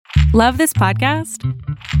Love this podcast?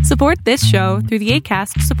 Support this show through the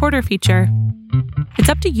Acast supporter feature. It's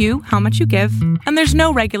up to you how much you give, and there's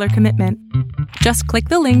no regular commitment. Just click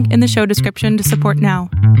the link in the show description to support now.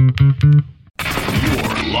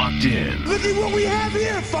 You're locked in. Look at what we have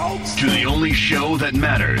here, folks. To the only show that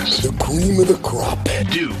matters. The cream of the crop.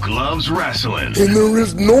 Duke Loves Wrestling. And there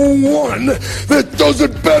is no one that does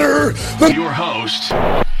it better than your host.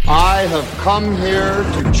 I have come here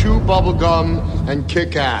to chew bubblegum and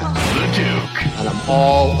kick ass. The Duke. And I'm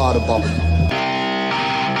all out of bubblegum.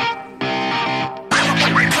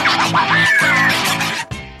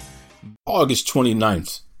 August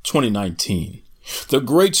 29th, 2019. The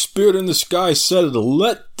Great Spirit in the Sky said,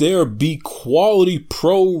 "Let there be quality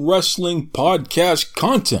pro wrestling podcast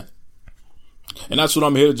content." And that's what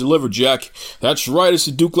I'm here to deliver, Jack. That's right, it's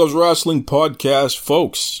the Duke Loves Wrestling podcast,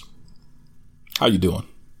 folks. How you doing?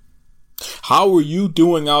 How are you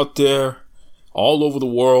doing out there all over the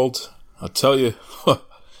world? I'll tell you,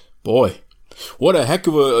 boy, what a heck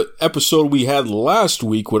of a episode we had last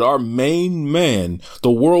week with our main man,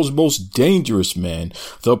 the world's most dangerous man,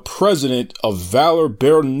 the president of Valor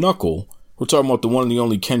Bare Knuckle. We're talking about the one and the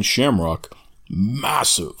only Ken Shamrock.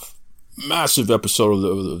 Massive episode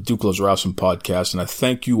of the Duke Loves Wrestling podcast. And I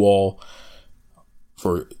thank you all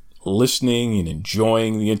for listening and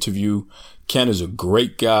enjoying the interview. Ken is a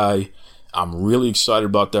great guy. I'm really excited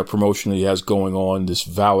about that promotion that he has going on, this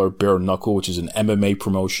Valor Bare Knuckle, which is an MMA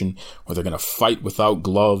promotion where they're going to fight without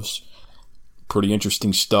gloves. Pretty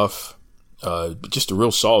interesting stuff. Just a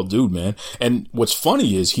real solid dude, man. And what's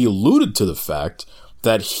funny is he alluded to the fact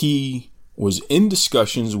that he was in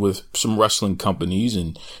discussions with some wrestling companies,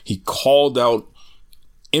 and he called out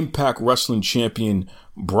Impact Wrestling champion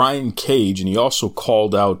Brian Cage, and he also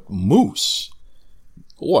called out Moose.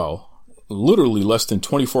 Well, literally less than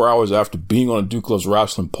 24 hours after being on a Duke Loves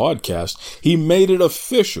Wrestling podcast, he made it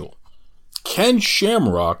official. Ken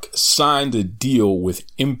Shamrock signed a deal with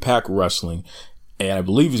Impact Wrestling, and I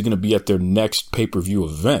believe he's going to be at their next pay-per-view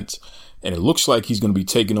event. And it looks like he's going to be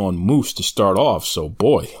taking on Moose to start off. So,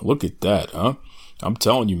 boy, look at that, huh? I'm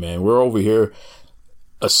telling you, man, we're over here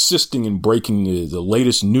assisting in breaking the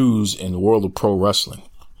latest news in the world of pro wrestling.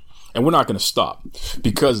 And we're not going to stop,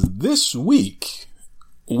 because this week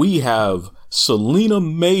we have Selena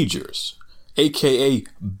Majors, aka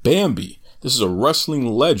Bambi. This is a wrestling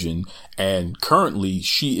legend, and currently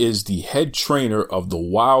she is the head trainer of the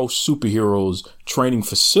WoW Superheroes training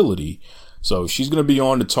facility. So she's going to be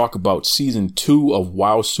on to talk about season 2 of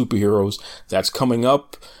WoW Superheroes. That's coming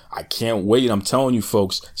up. I can't wait. I'm telling you,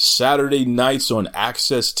 folks, Saturday nights on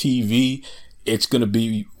Access TV. It's going to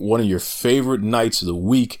be one of your favorite nights of the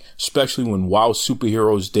week, especially when WoW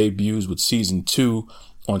Superheroes debuts with season 2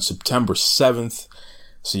 on September 7th.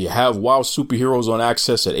 So you have WoW Superheroes on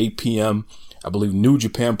Access at 8 p.m. I believe New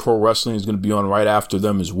Japan Pro Wrestling is going to be on right after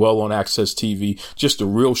them as well on Access TV. Just a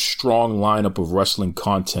real strong lineup of wrestling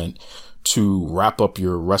content to wrap up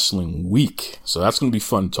your wrestling week. So that's going to be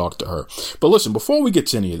fun to talk to her. But listen, before we get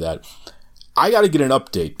to any of that, I got to get an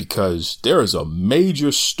update, because there is a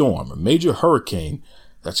major storm, a major hurricane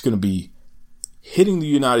that's going to be hitting the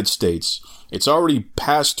United States. It's already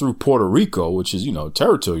passed through Puerto Rico, which is,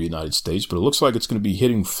 territory of the United States, but it looks like it's going to be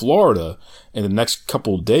hitting Florida in the next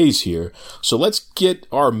couple of days here. So let's get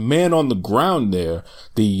our man on the ground there,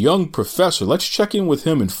 the young professor. Let's check in with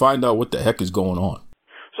him and find out what the heck is going on.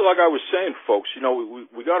 So like I was saying, folks,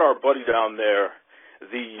 we got our buddy down there,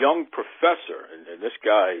 the young professor, and this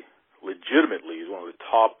guy legitimately is one of the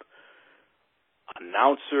top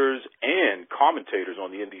announcers and commentators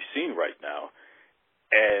on the indie scene right now.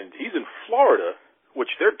 And he's in Florida,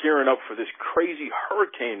 which they're gearing up for this crazy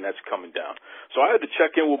hurricane that's coming down. So I had to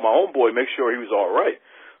check in with my own boy, make sure he was all right.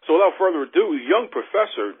 So without further ado, young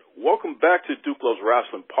professor, welcome back to Duke Loves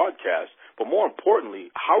Wrestling podcast. But more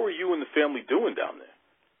importantly, how are you and the family doing down there?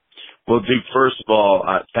 Well, Duke, first of all,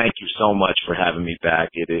 thank you so much for having me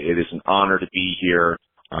back. It is an honor to be here,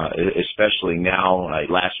 especially now.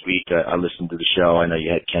 Last week, I listened to the show. I know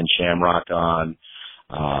you had Ken Shamrock on.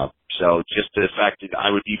 So just the fact that I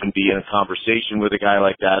would even be in a conversation with a guy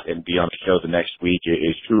like that and be on the show the next week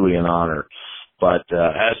is truly an honor. But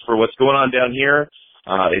as for what's going on down here,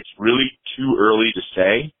 it's really too early to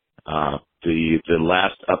say. The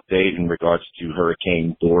last update in regards to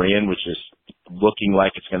Hurricane Dorian, which is looking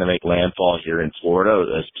like it's going to make landfall here in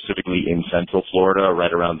Florida, specifically in Central Florida,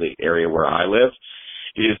 right around the area where I live,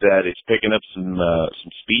 is that it's picking up some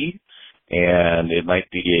speed, and it might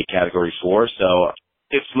be a Category 4. So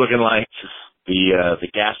it's looking like the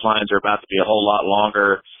gas lines are about to be a whole lot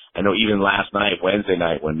longer. I know even last night, Wednesday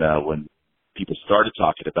night, when people started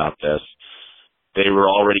talking about this, there were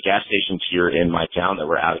already gas stations here in my town that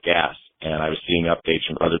were out of gas. And I was seeing updates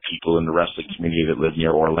from other people in the wrestling community that live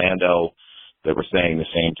near Orlando that were saying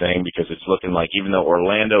the same thing, because it's looking like, even though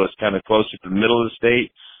Orlando is kind of closer to the middle of the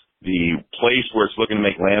state, the place where it's looking to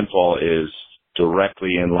make landfall is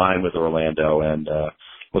directly in line with Orlando, and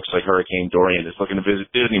looks like Hurricane Dorian is looking to visit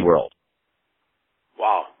Disney World.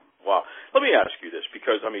 Wow. Let me ask you this,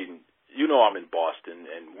 because, I mean, you know I'm in Boston,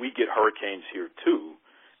 and we get hurricanes here, too,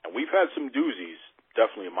 and we've had some doozies,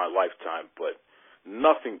 definitely in my lifetime, but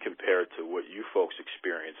nothing compared to what you folks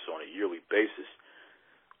experience on a yearly basis.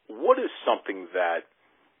 What is something that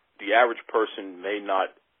the average person may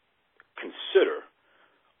not consider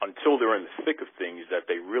until they're in the thick of things that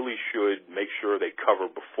they really should make sure they cover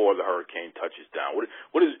before the hurricane touches down?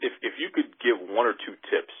 What is if you could give one or two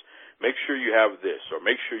tips, make sure you have this or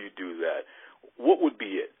make sure you do that, what would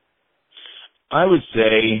be it? I would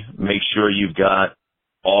say make sure you've got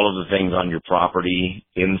all of the things on your property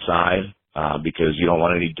inside, because you don't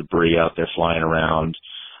want any debris out there flying around.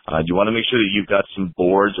 You want to make sure that you've got some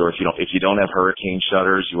boards, or if you don't have hurricane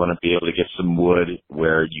shutters, you want to be able to get some wood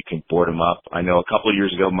where you can board them up. I know a couple of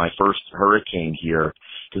years ago, my first hurricane here,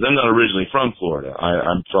 because I'm not originally from Florida.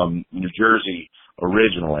 I'm from New Jersey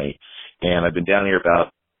originally, and I've been down here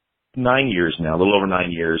about 9 years now, a little over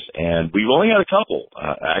 9 years, and we've only had a couple,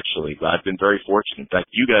 actually. I've been very fortunate. In fact,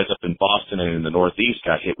 you guys up in Boston and in the Northeast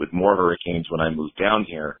got hit with more hurricanes when I moved down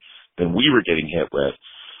here than we were getting hit with.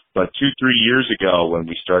 But 2-3 years ago, when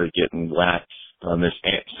we started getting whacked on this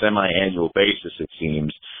semi-annual basis, it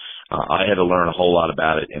seems, I had to learn a whole lot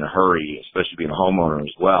about it in a hurry, especially being a homeowner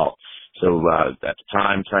as well. So at the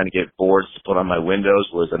time, trying to get boards to put on my windows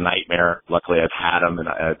was a nightmare. Luckily, I've had them, and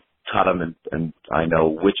I've cut them, and I know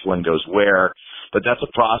which one goes where. But that's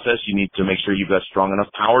a process. You need to make sure you've got strong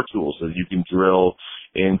enough power tools so that you can drill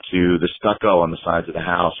into the stucco on the sides of the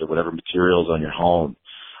house or whatever materials on your home.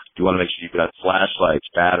 You want to make sure you've got flashlights,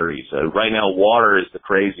 batteries. Right now, water is the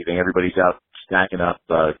crazy thing. Everybody's out stacking up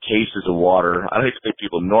cases of water. I don't expect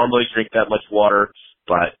people normally drink that much water,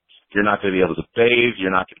 but you're not going to be able to bathe.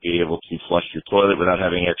 You're not going to be able to flush your toilet without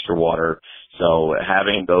having extra water. So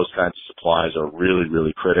having those kinds of supplies are really,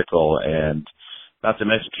 really critical. And not to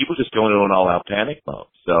mention, people just go into an all-out panic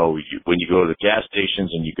mode. So when you go to gas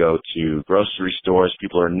stations and you go to grocery stores,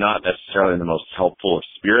 people are not necessarily in the most helpful of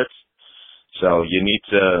spirits. So you need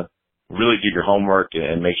to really do your homework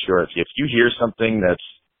and make sure if you hear something that's,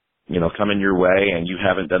 coming your way and you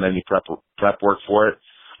haven't done any prep work for it.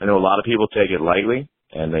 I know a lot of people take it lightly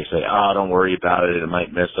and they say, don't worry about it. It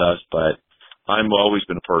might miss us. But I'm always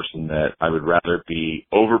been a person that I would rather be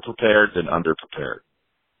over-prepared than under-prepared.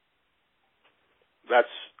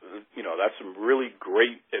 That's some really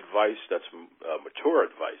great advice. That's mature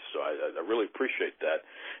advice. So I really appreciate that.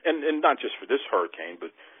 And not just for this hurricane,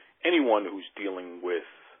 but anyone who's dealing with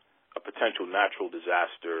a potential natural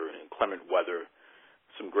disaster and inclement weather,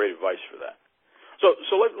 some great advice for that. So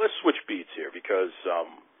let's switch beats here because,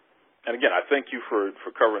 and again, I thank you for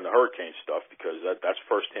covering the hurricane stuff because that's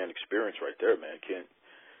firsthand experience right there, man.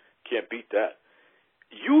 Can't beat that.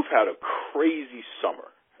 You've had a crazy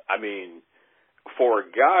summer. I mean, for a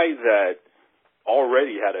guy that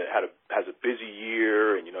already has a busy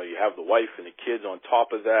year, and you have the wife and the kids on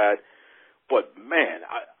top of that, but man,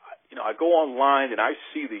 I go online and I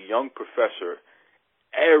see the young professor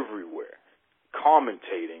everywhere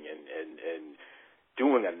commentating and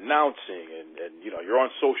doing announcing and you're on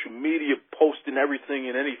social media posting everything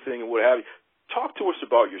and anything and what have you. Talk to us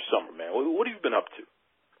about your summer, man. What have you been up to?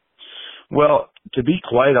 Well, to be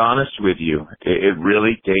quite honest with you, it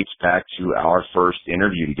really dates back to our first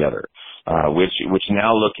interview together, which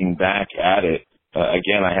now looking back at it,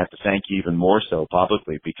 again, I have to thank you even more so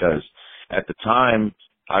publicly because at the time,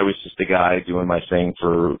 I was just a guy doing my thing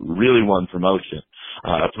for really one promotion,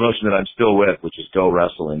 a promotion that I'm still with, which is Go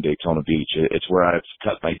Wrestle in Daytona Beach. It's where I've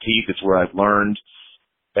cut my teeth. It's where I've learned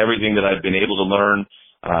everything that I've been able to learn.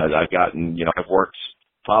 I've worked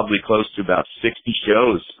probably close to about 60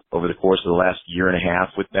 shows over the course of the last year and a half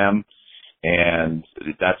with them. And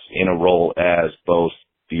that's in a role as both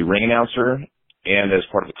the ring announcer and as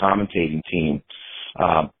part of the commentating team.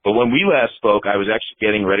 But when we last spoke, I was actually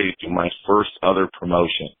getting ready to do my first other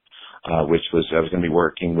promotion, which was I was going to be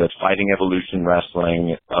working with Fighting Evolution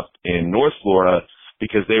Wrestling up in North Florida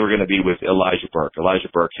because they were going to be with Elijah Burke. Elijah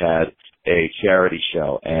Burke had a charity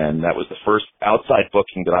show, and that was the first outside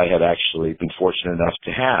booking that I had actually been fortunate enough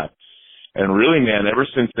to have. And really, man, ever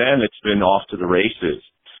since then, it's been off to the races.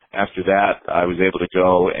 After that, I was able to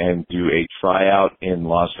go and do a tryout in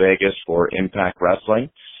Las Vegas for Impact Wrestling.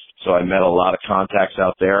 So I met a lot of contacts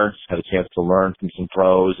out there, had a chance to learn from some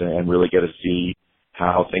pros and really get to see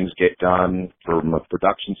how things get done from a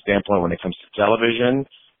production standpoint when it comes to television.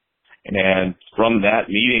 And from that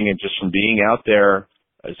meeting and just from being out there,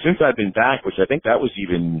 since I've been back, which I think that was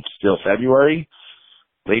even still February,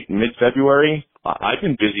 late mid-February, I've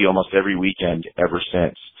been busy almost every weekend ever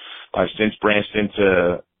since. I've since branched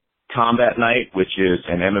into Combat Night, which is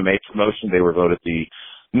an MMA promotion. They were voted the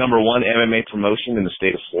 #1 MMA promotion in the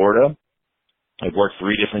state of Florida. I've worked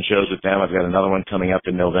 3 different shows with them. I've got another one coming up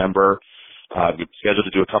in November. I'm scheduled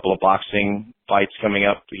to do a couple of boxing fights coming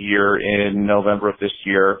up here in November of this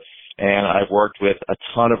year. And I've worked with a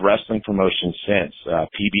ton of wrestling promotions since,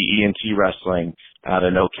 PBE&T Wrestling out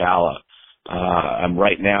in Ocala. I'm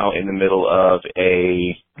right now in the middle of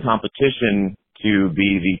a competition to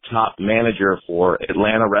be the top manager for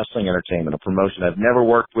Atlanta Wrestling Entertainment, a promotion I've never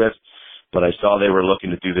worked with, but I saw they were looking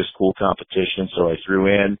to do this cool competition, so I threw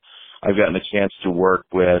in. I've gotten a chance to work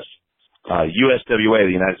with USWA,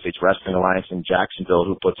 the United States Wrestling Alliance in Jacksonville,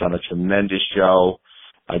 who puts on a tremendous show.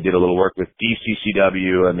 I did a little work with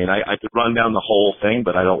DCCW. I mean, I could run down the whole thing,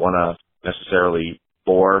 but I don't want to necessarily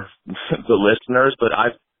bore the listeners, but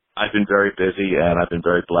I've been very busy, and I've been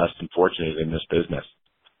very blessed and fortunate in this business.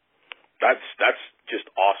 That's just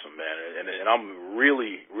awesome, man, and I'm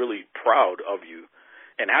really, really proud of you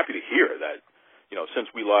and happy to hear that, you know, since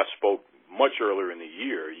we last spoke much earlier in the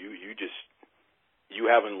year, you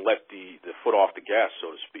haven't let the foot off the gas,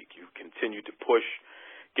 so to speak. You've continued to push,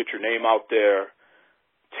 get your name out there,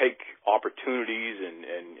 take opportunities,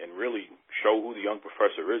 and really show who the young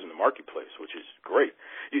professor is in the marketplace, which is great.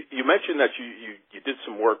 You mentioned that you did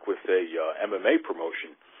some work with a MMA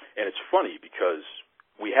promotion, and it's funny because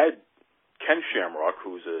we had Ken Shamrock,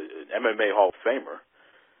 who's an MMA Hall of Famer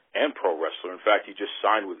and pro wrestler. In fact, he just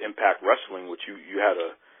signed with Impact Wrestling, which you had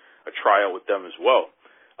a tryout with them as well.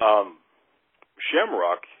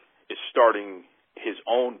 Shamrock is starting his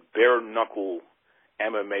own bare-knuckle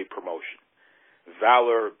MMA promotion.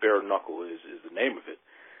 Valor Bare Knuckle is the name of it.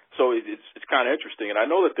 So it's kind of interesting, and I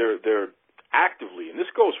know that they're actively, and this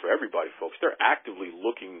goes for everybody, folks, they're actively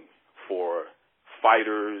looking for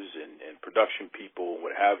fighters and production people and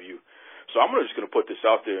what have you. So I'm just going to put this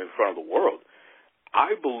out there in front of the world.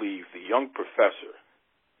 I believe the young professor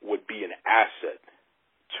would be an asset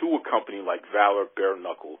to a company like Valor Bare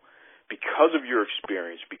Knuckle because of your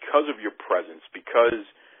experience, because of your presence, because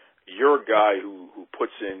you're a guy who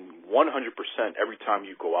puts in 100% every time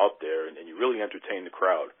you go out there and you really entertain the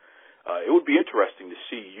crowd. It would be interesting to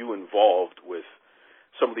see you involved with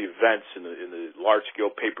some of the events and the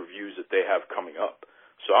large-scale pay-per-views that they have coming up.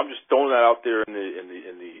 So I'm just throwing that out there in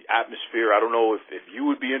the atmosphere. I don't know if you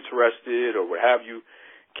would be interested or what have you.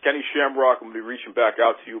 Kenny Shamrock, I'm going to be reaching back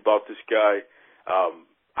out to you about this guy.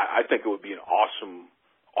 I think it would be an awesome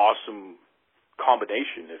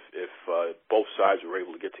combination if both sides were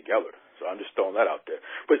able to get together. So I'm just throwing that out there.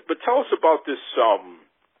 But tell us about this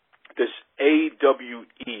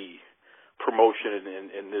AWE promotion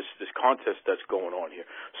and this contest that's going on here.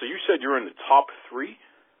 So you said you're in the top 3?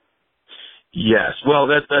 Yes. Well,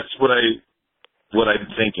 that's what I'm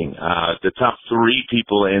thinking. The top 3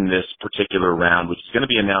 people in this particular round, which is going to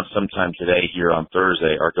be announced sometime today here on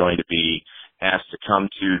Thursday, are going to be asked to come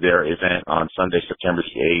to their event on Sunday, September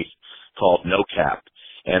the 8th, called No Cap.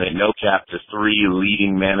 And at No Cap, the 3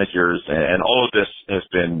 leading managers, and all of this has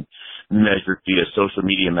been measured via social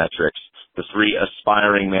media metrics, the 3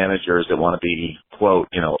 aspiring managers that want to be, quote,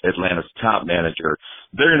 Atlanta's top manager,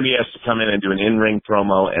 they're going to be asked to come in and do an in-ring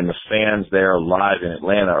promo, and the fans there live in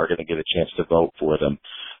Atlanta are going to get a chance to vote for them.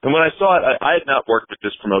 And when I saw it, I had not worked with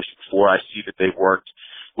this promotion before. I see that they've worked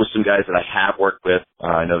with some guys that I have worked with.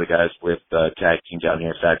 I know the guys with Tag Team down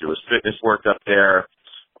here, Fabulous Fitness, worked up there.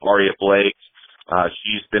 Aria Blake,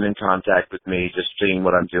 she's been in contact with me, just seeing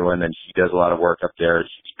what I'm doing, and she does a lot of work up there.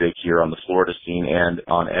 She's big here on the Florida scene and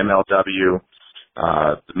on MLW,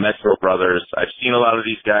 the Metro Brothers. I've seen a lot of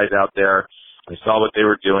these guys out there. I saw what they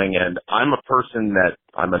were doing, and I'm a person that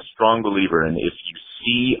I'm a strong believer in. If you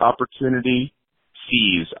see opportunity,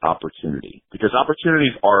 seize opportunity. Because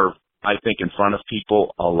opportunities are, I think, in front of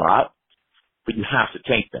people a lot, but you have to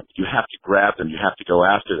take them. You have to grab them. You have to go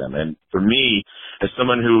after them. And for me, as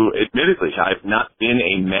someone who, admittedly, I've not been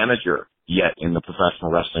a manager yet in the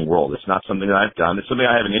professional wrestling world. It's not something that I've done. It's something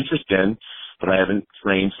I have an interest in, but I haven't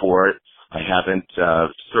trained for it. I haven't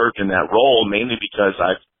served in that role, mainly because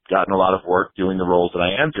I've gotten a lot of work doing the roles that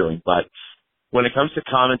I am doing. But when it comes to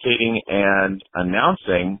commentating and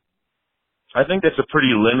announcing, I think that's a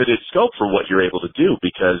pretty limited scope for what you're able to do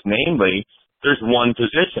because, namely, there's one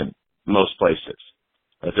position most places.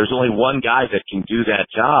 There's only one guy that can do that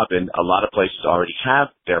job, and a lot of places already have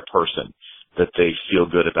their person that they feel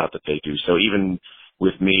good about that they do. So even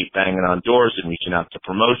with me banging on doors and reaching out to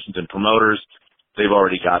promotions and promoters. They've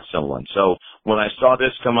already got someone. So when I saw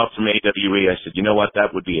this come up from AWE, I said, you know what,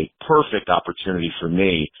 that would be a perfect opportunity for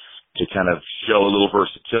me to kind of show a little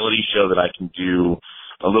versatility, show that I can do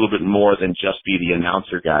a little bit more than just be the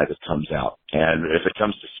announcer guy that comes out. And if it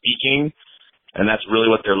comes to speaking, and that's really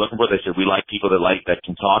what they're looking for, they said, we like people that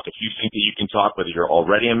can talk. If you think that you can talk, whether you're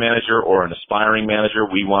already a manager or an aspiring manager,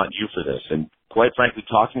 we want you for this. And quite frankly,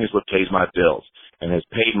 talking is what pays my bills and has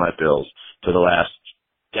paid my bills for the last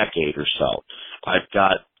decade or so. I've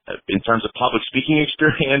got, in terms of public speaking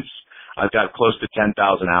experience, I've got close to 10,000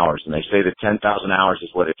 hours, and they say that 10,000 hours is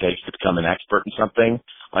what it takes to become an expert in something.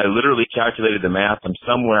 I literally calculated the math. I'm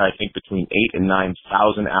somewhere, I think, between 8,000 and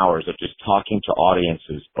 9,000 hours of just talking to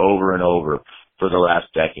audiences over and over for the last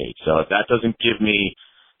decade. So if that doesn't give me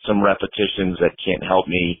some repetitions that can't help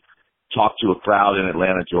me talk to a crowd in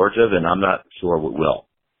Atlanta, Georgia, then I'm not sure what will.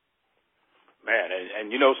 Man,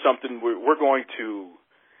 and you know something, we're going to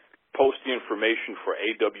post the information for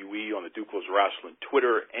AWE on the Duke Loves Wrestling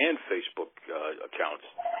Twitter and Facebook accounts.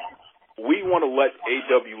 We want to let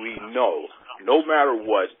AWE know, no matter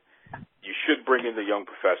what, you should bring in the young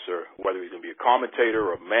professor, whether he's going to be a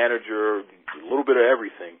commentator, a manager, a little bit of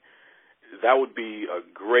everything. That would be a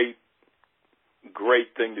great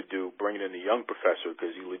thing to do, bringing in the young professor,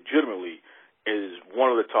 because he legitimately is one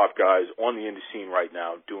of the top guys on the indie scene right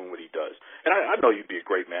now doing what he does. And I know you'd be a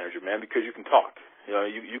great manager, man, because you can talk. You know,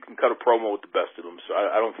 you can cut a promo with the best of them, so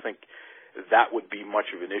I don't think that would be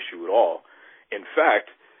much of an issue at all. In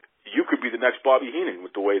fact, you could be the next Bobby Heenan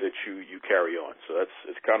with the way that you carry on. So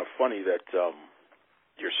it's kind of funny that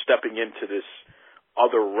you're stepping into this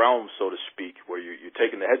other realm, so to speak, where you're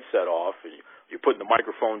taking the headset off and you're putting the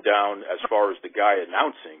microphone down as far as the guy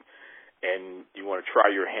announcing, and you want to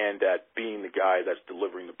try your hand at being the guy that's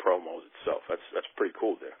delivering the promos itself. That's pretty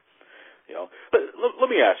cool there. You know, let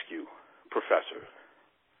me ask you, Professor,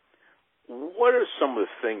 what are some of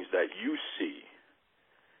the things that you see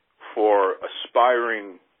for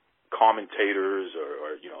aspiring commentators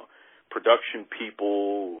or you know, production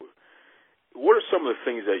people? What are some of the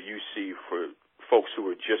things that you see for folks who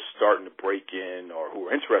are just starting to break in or who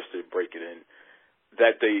are interested in breaking in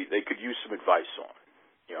that they could use some advice on?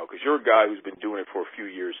 You know, because you're a guy who's been doing it for a few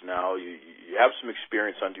years now. You have some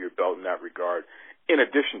experience under your belt in that regard, in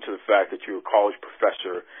addition to the fact that you're a college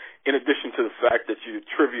professor, in addition to the fact that you're a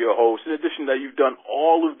trivia host, in addition that you've done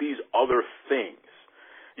all of these other things.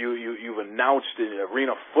 You've announced in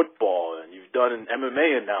arena football, and you've done an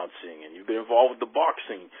MMA announcing, and you've been involved with the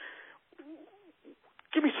boxing.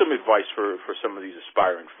 Give me some advice for some of these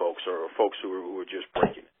aspiring folks or folks who are just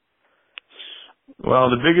breaking it.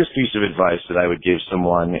 Well, the biggest piece of advice that I would give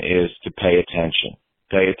someone is to pay attention.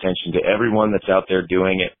 Pay attention to everyone that's out there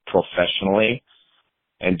doing it professionally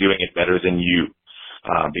and doing it better than you,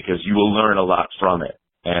 because you will learn a lot from it.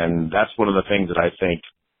 And that's one of the things that I think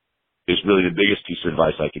is really the biggest piece of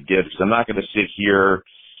advice I could give, because I'm not going to sit here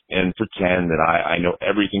and pretend that I know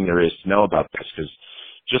everything there is to know about this, because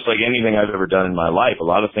just like anything I've ever done in my life, a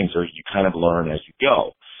lot of things you kind of learn as you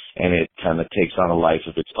go, and it kind of takes on a life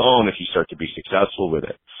of its own if you start to be successful with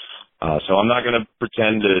it. So I'm not going to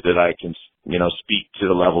pretend that I can, you know, speak to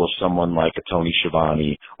the level of someone like a Tony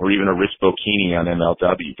Schiavone or even a Rich Bocchini on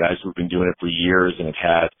MLW, guys who've been doing it for years and have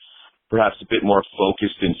had perhaps a bit more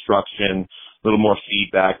focused instruction, a little more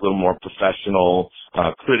feedback, a little more professional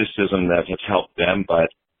criticism that has helped them.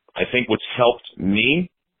 But I think what's helped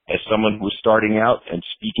me as someone who's starting out and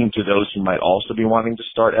speaking to those who might also be wanting to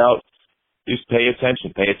start out is pay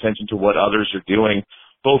attention. Pay attention to what others are doing,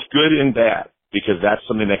 both good and bad, because that's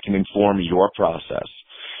something that can inform your process.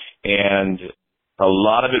 And a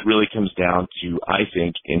lot of it really comes down to, I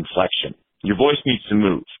think, inflection. Your voice needs to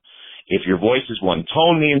move. If your voice is one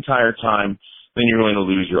tone the entire time, then you're going to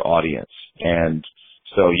lose your audience. And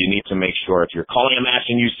so you need to make sure if you're calling a match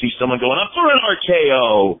and you see someone going up for an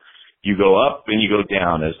RKO, you go up and you go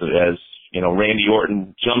down. As you know, Randy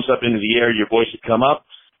Orton jumps up into the air, your voice should come up.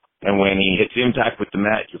 And when he hits impact with the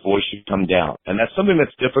mat, your voice should come down. And that's something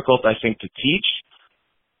that's difficult, I think, to teach.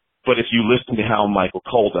 But if you listen to how Michael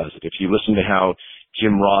Cole does it, if you listen to how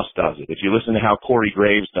Jim Ross does it, if you listen to how Corey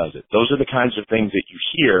Graves does it, those are the kinds of things that you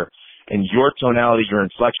hear, and your tonality, your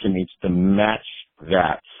inflection needs to match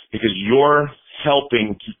that, because you're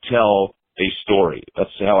helping to tell a story.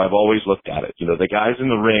 That's how I've always looked at it. You know, the guys in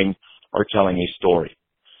the ring are telling a story.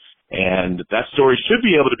 And that story should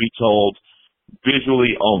be able to be told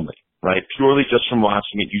visually only, right? Purely just from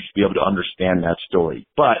watching it, you should be able to understand that story.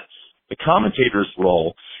 But the commentator's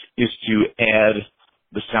role is to add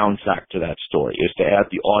the soundtrack to that story, is to add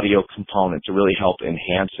the audio component to really help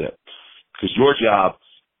enhance it. Because your job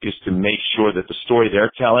is to make sure that the story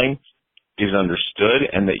they're telling is understood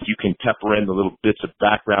and that you can pepper in the little bits of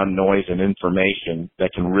background noise and information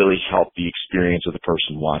that can really help the experience of the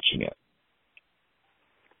person watching it.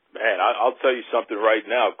 Man, I'll tell you something right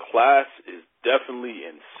now. Class is definitely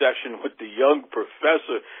in session with the young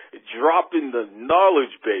professor, dropping the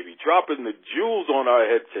knowledge, baby, dropping the jewels on our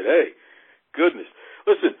head today. Goodness.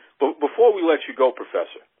 Listen, but before we let you go,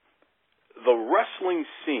 Professor, the wrestling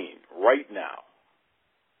scene right now,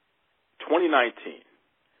 2019,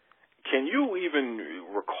 can you even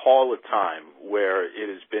recall a time where it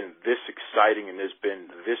has been this exciting and there's been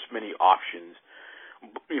this many options,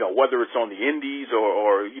 you know, whether it's on the indies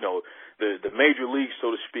or you know, the major leagues,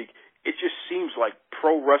 so to speak? It just seems like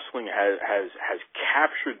pro wrestling has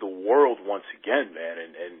captured the world once again, man,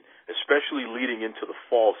 and especially leading into the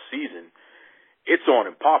fall season, it's on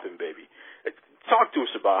and popping, baby. Talk to us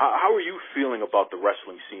about how are you feeling about the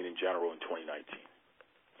wrestling scene in general in 2019?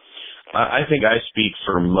 I think I speak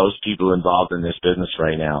for most people involved in this business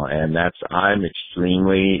right now, and that's I'm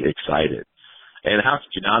extremely excited. And how could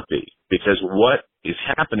you not be? Because what is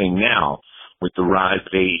happening now with the rise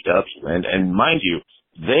of AEW, and mind you,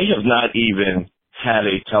 they have not even had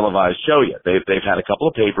a televised show yet. They've had a couple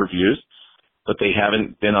of pay-per-views, but they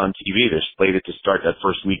haven't been on TV. They're slated to start that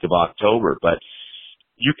first week of October. But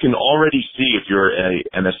you can already see, if you're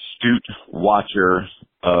an astute watcher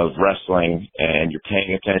of wrestling and you're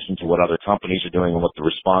paying attention to what other companies are doing and what the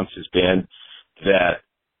response has been, that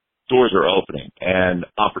doors are opening and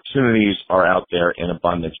opportunities are out there in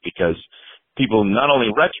abundance, because people not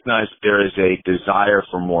only recognize that there is a desire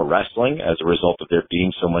for more wrestling as a result of there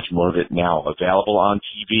being so much more of it now available on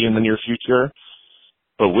TV in the near future,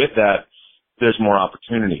 but with that, there's more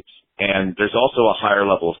opportunities. And there's also a higher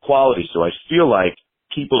level of quality. So I feel like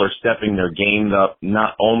people are stepping their game up,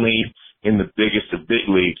 not only in the biggest of big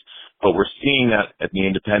leagues, but we're seeing that at the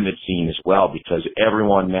independent scene as well, because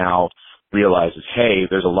everyone now realizes, hey,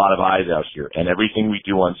 there's a lot of eyes out here, and everything we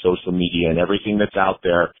do on social media and everything that's out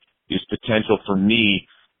there is potential for me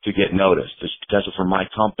to get noticed. There's potential for my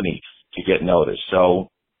company to get noticed.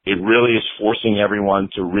 So it really is forcing everyone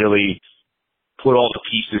to really put all the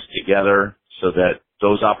pieces together so that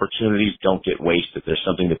those opportunities don't get wasted. There's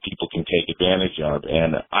something that people can take advantage of,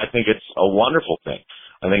 and I think it's a wonderful thing.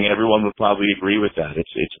 I think everyone would probably agree with that.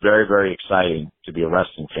 It's very, very exciting to be a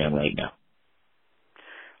wrestling fan right now.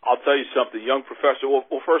 I'll tell you something, young professor. Well,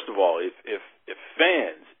 first of all, if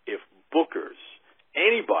fans, if bookers,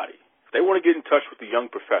 anybody, if they want to get in touch with the young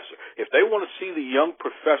professor, if they want to see the young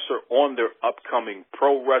professor on their upcoming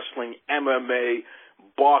pro wrestling, MMA,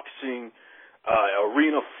 boxing,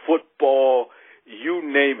 arena football, you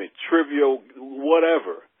name it, trivia,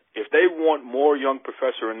 whatever, if they want more young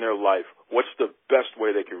professor in their life, what's the best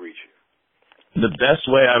way they can reach you? The best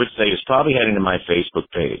way, I would say, is probably heading to my Facebook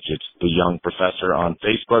page. It's The Young Professor on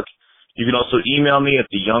Facebook. You can also email me at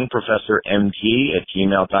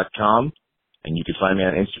theyoungprofessormg@gmail.com, and you can find me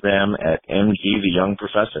on Instagram at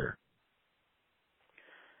mgtheyoungprofessor.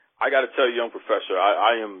 I got to tell you, young professor,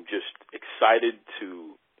 I am just excited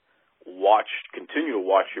to continue to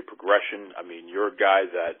watch your progression. I mean, you're a guy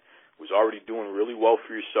that was already doing really well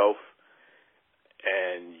for yourself,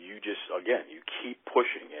 and you just, again, you keep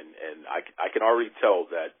pushing, and I can already tell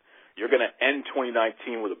that you're going to end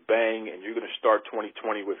 2019 with a bang, and you're going to start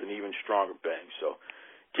 2020 with an even stronger bang. So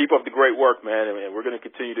keep up the great work, man, and we're going to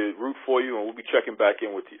continue to root for you, and we'll be checking back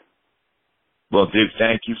in with you. Well, dude,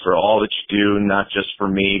 thank you for all that you do, not just for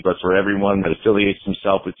me, but for everyone that affiliates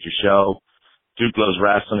himself with your show. Duke Loves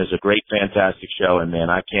Wrestling is a great, fantastic show, and, man,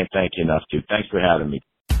 I can't thank you enough, dude. Thanks for having me.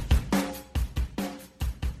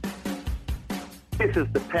 This is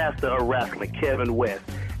the pastor of wrestling, Kevin West,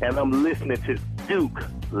 and I'm listening to Duke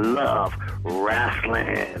Love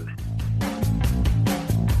Wrestling.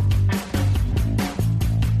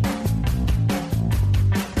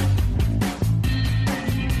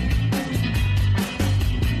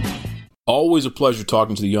 Always a pleasure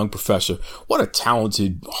talking to the young professor. What a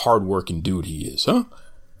talented, hardworking dude he is, huh?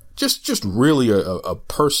 Just really a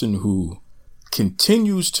person who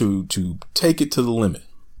continues to take it to the limit.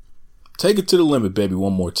 Take it to the limit, baby,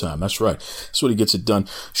 one more time. That's right. That's what he gets it done.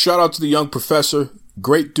 Shout out to the young professor.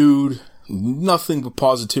 Great dude. Nothing but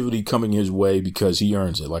positivity coming his way because he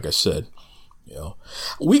earns it, like I said. You know,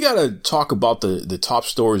 we got to talk about the top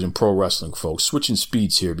stories in pro wrestling, folks. Switching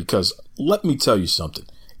speeds here, because let me tell you something.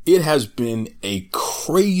 It has been a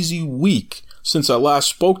crazy week since I last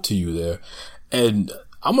spoke to you there. And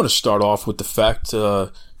I'm going to start off with the fact,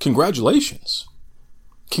 congratulations.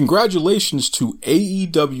 Congratulations to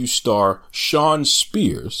AEW star Shawn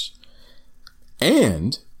Spears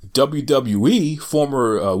and WWE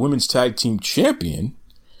former women's tag team champion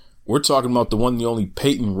We're talking about the one, the only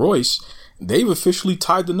Peyton Royce. They've officially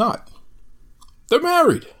tied the knot. They're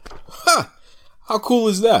married. Ha! How cool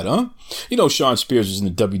is that, huh? You know, Shawn Spears was in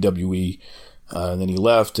the WWE, and then he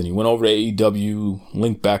left, and he went over to AEW,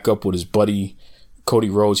 linked back up with his buddy Cody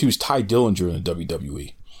Rhodes. He was Ty Dillinger in the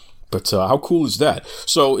WWE. But how cool is that?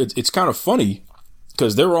 So it's kind of funny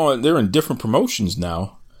because they're in different promotions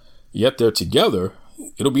now, yet they're together.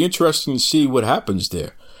 It'll be interesting to see what happens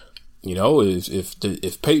there. You know,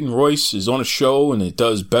 if Peyton Royce is on a show and it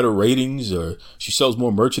does better ratings, or she sells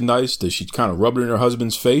more merchandise, does she kind of rub it in her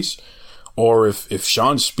husband's face? Or if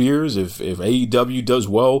Shawn Spears, if AEW does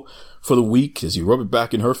well for the week, does he rub it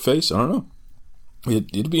back in her face? I don't know.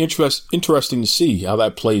 It'll be interesting to see how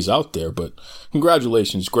that plays out there. But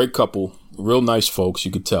congratulations, great couple, real nice folks,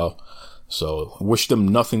 you could tell. So wish them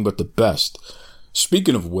nothing but the best.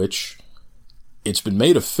 Speaking of which, it's been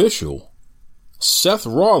made official. Seth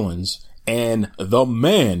Rollins and the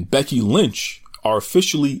man, Becky Lynch, are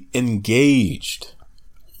officially engaged.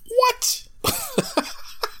 What?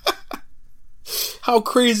 How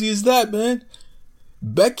crazy is that, man?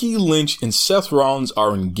 Becky Lynch and Seth Rollins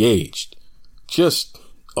are engaged. Just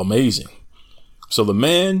amazing. So the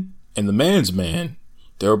man and the man's man,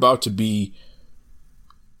 they're about to be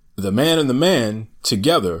the man and the man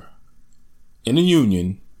together in a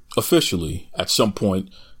union officially at some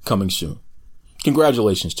point coming soon.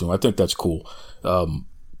 Congratulations to him. I think that's cool.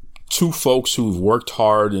 Two folks who've worked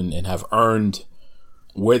hard and have earned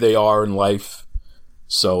where they are in life.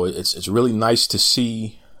 So it's really nice to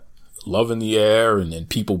see love in the air and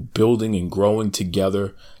people building and growing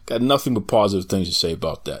together. Got nothing but positive things to say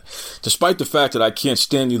about that. Despite the fact that I can't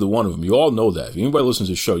stand either one of them. You all know that. If anybody listens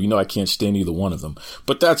to the show, you know I can't stand either one of them.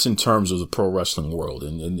 But that's in terms of the pro wrestling world.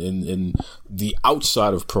 And in the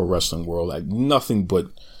outside of pro wrestling world, like nothing but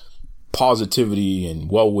positivity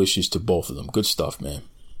and well wishes to both of them. Good stuff, man.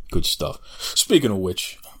 Good stuff. Speaking of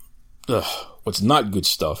which, what's not good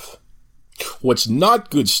stuff? What's not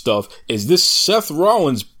good stuff is this Seth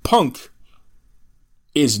Rollins punk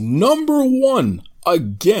is number one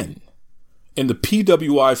again in the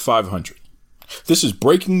PWI 500. This is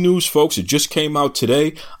breaking news, folks. It just came out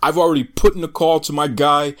today. I've already put in a call to my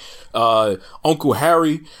guy, Uncle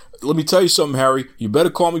Harry. Let me tell you something, Harry. You better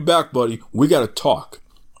call me back, buddy. We got to talk.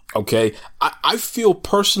 Okay, I feel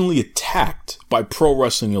personally attacked by Pro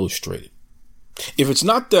Wrestling Illustrated. If it's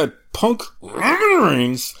not that punk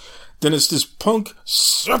Reigns, then it's this punk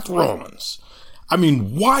Seth Rollins. I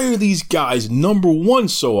mean, why are these guys number one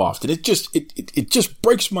so often? It just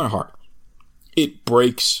breaks my heart. It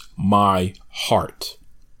breaks my heart.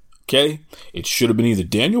 Okay? It should have been either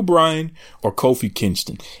Daniel Bryan or Kofi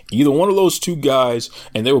Kingston. Either one of those two guys,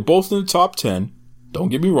 and they were both in the top 10. Don't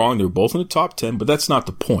get me wrong, they were both in the top 10, but that's not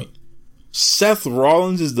the point. Seth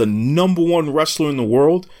Rollins is the number one wrestler in the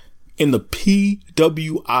world in the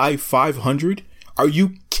PWI 500. Are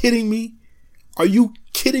you kidding me? Are you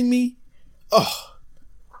kidding me? Ugh.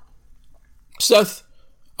 Seth,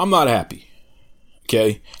 I'm not happy.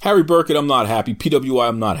 Okay? Harry Burkett, I'm not happy. PWI,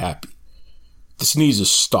 I'm not happy. This needs to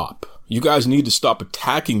stop. You guys need to stop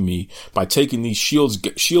attacking me by taking these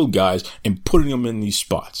Shield guys and putting them in these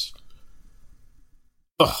spots.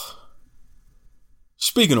 Ugh.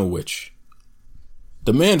 Speaking of which,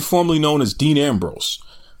 the man formerly known as Dean Ambrose,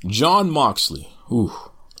 Jon Moxley. Ooh.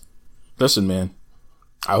 Listen, man.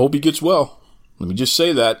 I hope he gets well. Let me just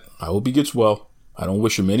say that. I hope he gets well. I don't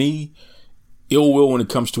wish him any ill will when it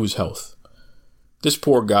comes to his health. This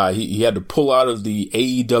poor guy, he had to pull out of the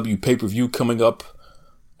AEW pay-per-view coming up,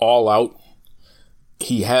 All Out.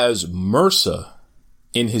 He has MRSA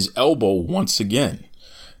in his elbow once again.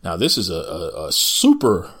 Now, this is a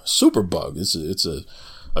super bug. It's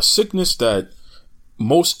a sickness that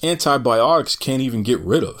most antibiotics can't even get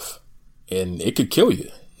rid of. And it could kill you.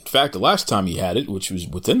 In fact, the last time he had it, which was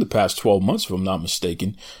within the past 12 months, if I'm not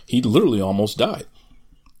mistaken, he literally almost died.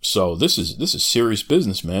 So this is serious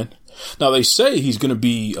business, man. Now, they say he's going to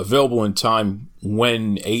be available in time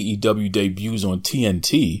when AEW debuts on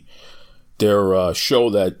TNT. Their show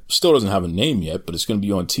that still doesn't have a name yet, but it's going to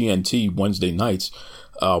be on TNT Wednesday nights.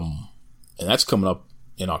 And that's coming up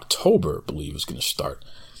in October, I believe, is going to start.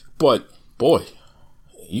 But, boy,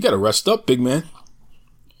 you got to rest up, big man.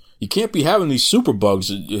 You can't be having these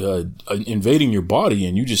superbugs invading your body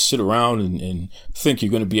and you just sit around and think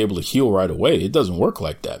you're going to be able to heal right away. It doesn't work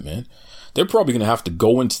like that, man. They're probably going to have to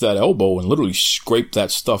go into that elbow and literally scrape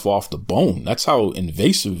that stuff off the bone. That's how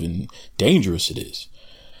invasive and dangerous it is.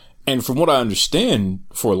 And from what I understand,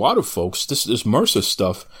 for a lot of folks, this MRSA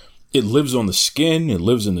stuff, it lives on the skin, it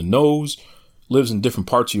lives in the nose, lives in different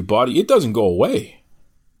parts of your body. It doesn't go away.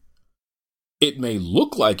 it may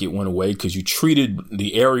look like it went away because you treated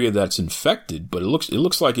the area that's infected, but it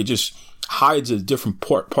looks like it just hides a different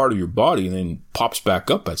part of your body and then pops back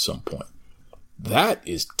up at some point. That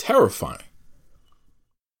is terrifying.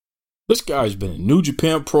 This guy's been in New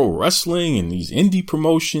Japan Pro Wrestling and these indie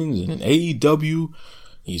promotions and in AEW.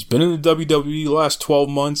 He's been in the WWE the last 12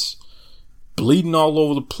 months, bleeding all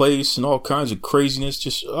over the place and all kinds of craziness.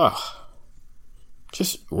 Just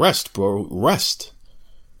rest, bro. Rest.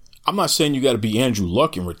 I'm not saying you got to be Andrew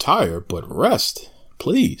Luck and retire, but rest,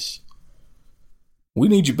 please. We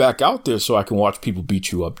need you back out there so I can watch people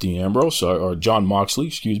beat you up, Dean Ambrose, or John Moxley,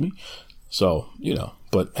 excuse me. So,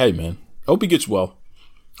 but hey, man, I hope he gets well.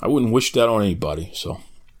 I wouldn't wish that on anybody, so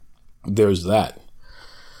there's that.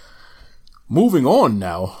 Moving on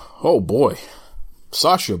now, oh boy,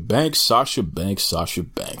 Sasha Banks.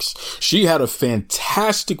 She had a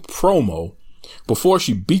fantastic promo before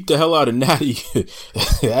she beat the hell out of Natty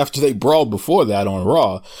after they brawled before that on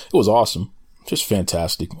Raw. It was awesome. Just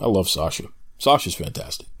fantastic. I love Sasha. Sasha's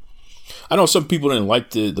fantastic. I know some people didn't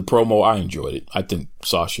like the promo. I enjoyed it. I think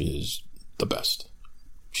Sasha is the best.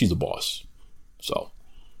 She's the boss. So,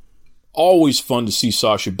 always fun to see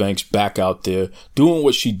Sasha Banks back out there doing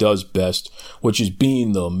what she does best, which is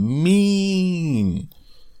being the mean,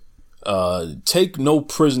 take no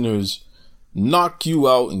prisoners, knock you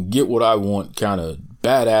out and get what I want kind of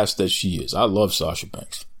badass that she is. I love Sasha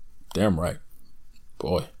Banks. Damn right.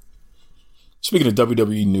 Boy. Speaking of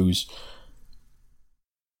WWE news,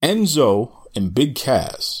 Enzo and Big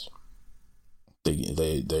Cass,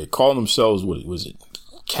 they call themselves, what was it,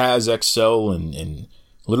 Kaz XL and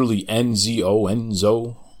literally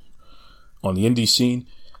Enzo on the indie scene.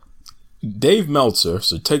 Dave Meltzer,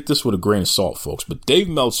 so take this with a grain of salt, folks, but Dave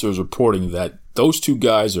Meltzer is reporting that those two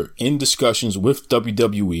guys are in discussions with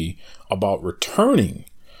WWE about returning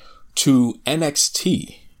to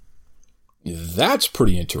NXT. That's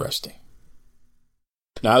pretty interesting.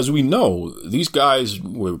 Now, as we know, these guys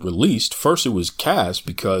were released. First, it was Cass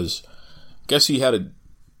because I guess he had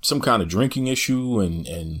some kind of drinking issue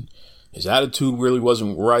and his attitude really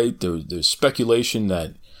wasn't right. There's speculation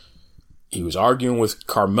that he was arguing with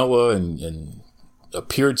Carmella and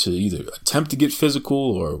appeared to either attempt to get physical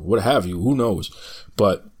or what have you. Who knows?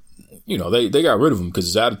 But, they got rid of him because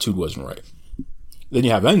his attitude wasn't right. Then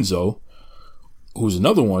you have Enzo, who's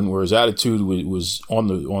another one where his attitude was on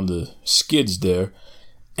the skids there.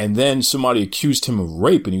 And then somebody accused him of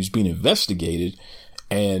rape and he was being investigated.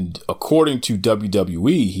 And according to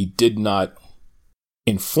WWE, he did not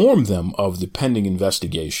inform them of the pending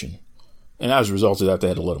investigation. And as a result of that, they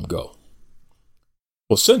had to let him go.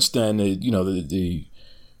 Well, since then, the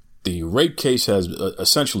rape case has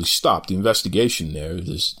essentially stopped. The investigation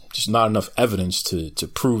there's just not enough evidence to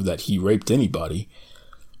prove that he raped anybody.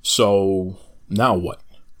 So now what?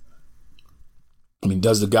 I mean,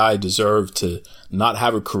 does the guy deserve to not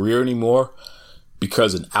have a career anymore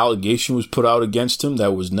because an allegation was put out against him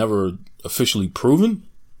that was never officially proven?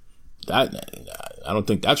 I don't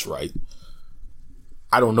think that's right.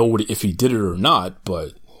 I don't know if he did it or not,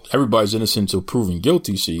 but everybody's innocent until proven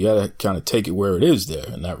guilty, so you gotta kind of take it where it is there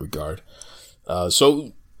in that regard.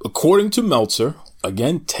 So, according to Meltzer,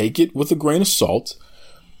 again, take it with a grain of salt,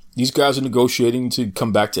 these guys are negotiating to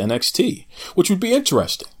come back to NXT, which would be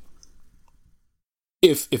interesting.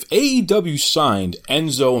 If AEW signed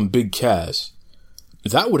Enzo and Big Cass,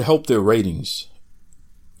 that would help their ratings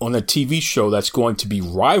on a TV show that's going to be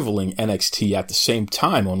rivaling NXT at the same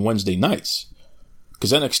time on Wednesday nights.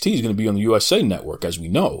 Because NXT is going to be on the USA Network, as we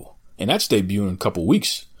know. And that's debuting in a couple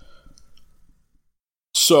weeks.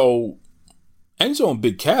 So, Enzo and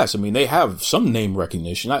Big Cass, I mean, they have some name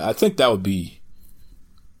recognition. I think that would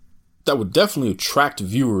definitely attract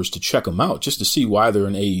viewers to check them out, just to see why they're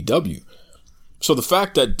in AEW. So the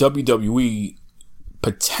fact that WWE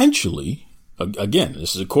potentially, again,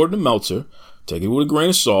 this is according to Meltzer, take it with a grain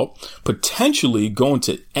of salt, potentially going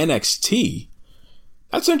to NXT,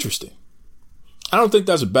 that's interesting. I don't think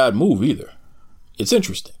that's a bad move either. It's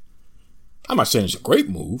interesting. I'm not saying it's a great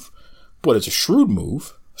move, but it's a shrewd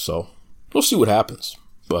move. So we'll see what happens.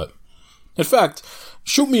 But in fact,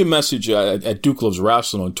 shoot me a message at Duke Loves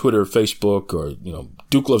Wrestling on Twitter, Facebook, or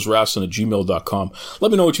DukeLovesWrestling@gmail.com.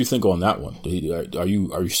 Let me know what you think on that one. Are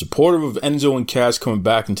you supportive of Enzo and Cass coming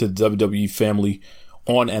back into the WWE family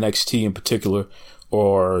on NXT in particular,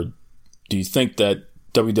 or do you think that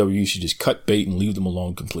WWE should just cut bait and leave them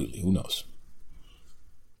alone completely? Who knows?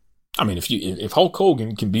 I mean, if Hulk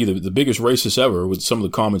Hogan can be the biggest racist ever with some of the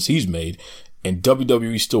comments he's made, and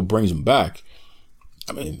WWE still brings him back,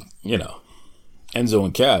 I mean, Enzo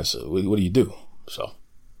and Cass, what do you do? So,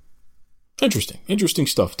 interesting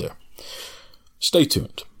stuff there. Stay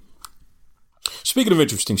tuned. Speaking of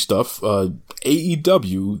interesting stuff,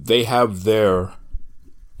 AEW, they have their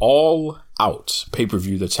All Out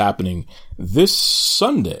pay-per-view that's happening this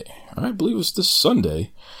Sunday. I believe it's this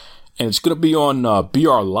Sunday. And it's going to be on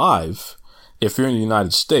BR Live if you're in the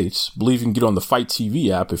United States. I believe you can get on the Fight TV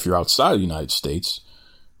app if you're outside of the United States.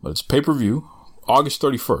 But it's pay-per-view, August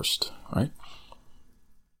 31st, right?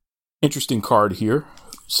 Interesting card here.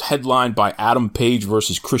 It's headlined by Adam Page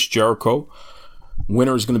versus Chris Jericho.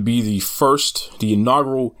 Winner is going to be the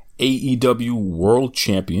inaugural AEW World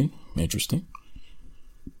Champion. Interesting.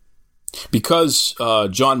 Because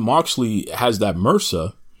Jon Moxley has that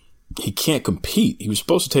MRSA, he can't compete. He was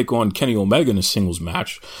supposed to take on Kenny Omega in a singles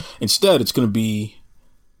match. Instead, it's going to be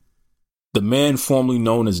the man formerly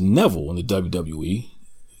known as Neville in the WWE.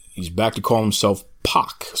 He's back to call himself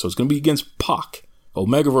Pac. So it's going to be against Pac.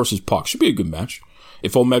 Omega versus Pac. Should be a good match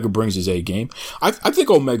if Omega brings his A game. I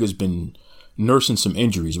think Omega's been nursing some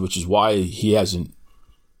injuries, which is why he hasn't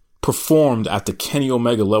performed at the Kenny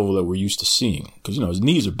Omega level that we're used to seeing. Because, his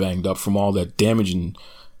knees are banged up from all that damage in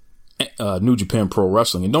New Japan Pro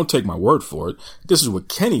Wrestling. And don't take my word for it. This is what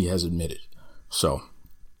Kenny has admitted. So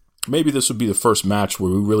maybe this would be the first match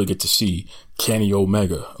where we really get to see Kenny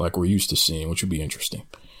Omega like we're used to seeing, which would be interesting.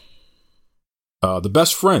 The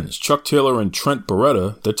Best Friends, Chuck Taylor and Trent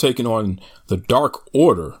Beretta, they're taking on the Dark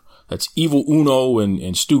Order. That's Evil Uno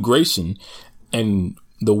and Stu Grayson. And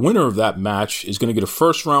the winner of that match is going to get a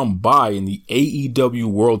first round bye in the AEW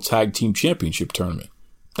World Tag Team Championship tournament.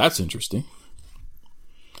 That's interesting.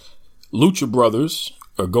 Lucha Brothers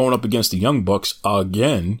are going up against the Young Bucks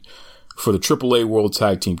again for the AAA World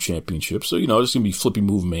Tag Team Championship. So, it's going to be Flippy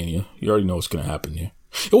Move Mania. You already know what's going to happen here.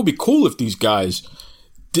 It would be cool if these guys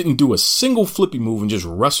didn't do a single flippy move and just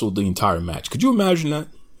wrestled the entire match. Could you imagine that?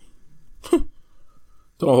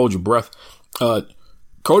 Don't hold your breath.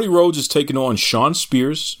 Cody Rhodes is taking on Shawn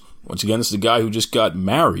Spears. Once again, this is the guy who just got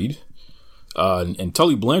married. And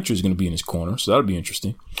Tully Blanchard is going to be in his corner, so that'll be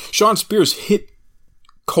interesting. Shawn Spears hit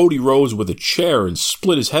Cody Rhodes with a chair and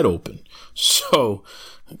split his head open. So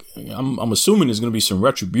I'm assuming there's going to be some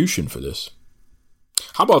retribution for this.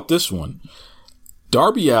 How about this one?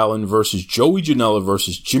 Darby Allin versus Joey Janela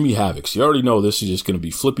versus Jimmy Havoc. So you already know this is just going to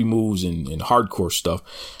be flippy moves and hardcore stuff.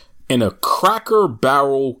 In a Cracker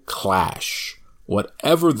Barrel clash.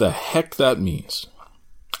 Whatever the heck that means.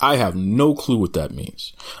 I have no clue what that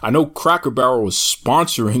means. I know Cracker Barrel is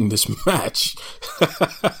sponsoring this match.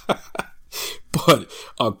 But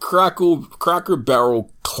a Cracker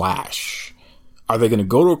Barrel clash. Are they going to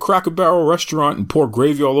go to a Cracker Barrel restaurant and pour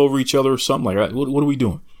gravy all over each other or something like that? What are we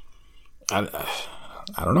doing? I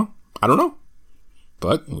don't know.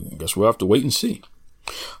 But I guess we'll have to wait and see.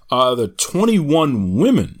 The 21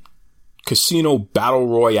 Women Casino Battle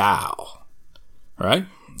Royale. All right?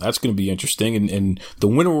 That's going to be interesting. And the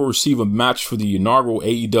winner will receive a match for the inaugural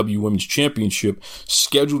AEW Women's Championship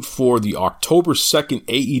scheduled for the October 2nd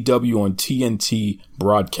AEW on TNT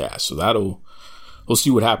broadcast. So we'll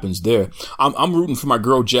see what happens there. I'm rooting for my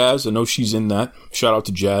girl Jazz. I know she's in that. Shout out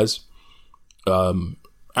to Jazz.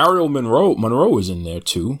 Ariel Monroe is in there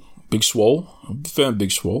too. Big Swole. I'm a fan of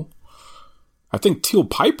Big Swole. I think Teal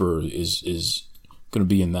Piper is going to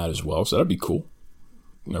be in that as well. So that'd be cool.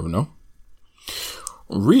 You never know.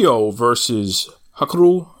 Rio versus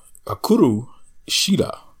Hakuru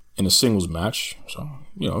Shida in a singles match. So,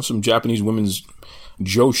 some Japanese women's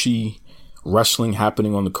Joshi wrestling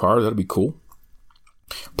happening on the card. That'd be cool.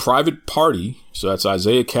 Private Party. So that's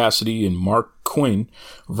Isaiah Cassidy and Mark Quinn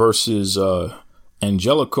versus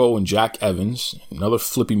Angelico and Jack Evans. Another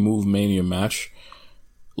flippy move mania match.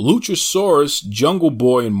 Luchasaurus, Jungle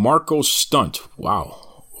Boy, and Marco Stunt.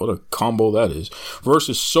 Wow, what a combo that is.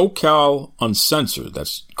 Versus SoCal Uncensored.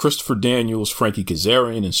 That's Christopher Daniels, Frankie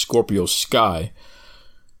Kazarian, and Scorpio Sky.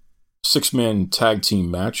 6-man tag team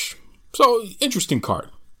match. So, interesting card.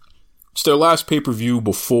 It's their last pay-per-view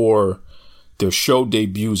before their show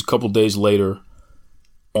debuts a couple days later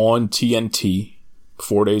on TNT.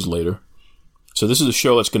 4 days later. So this is a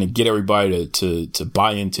show that's going to get everybody to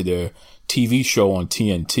buy into their TV show on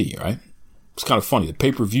TNT, right? It's kind of funny. The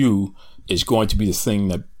pay-per-view is going to be the thing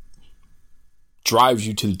that drives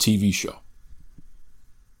you to the TV show.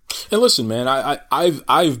 And listen, man,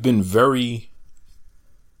 I've been very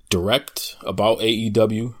direct about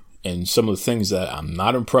AEW and some of the things that I'm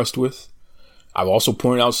not impressed with. I've also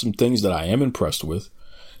pointed out some things that I am impressed with.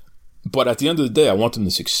 But at the end of the day, I want them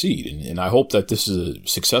to succeed. And I hope that this is a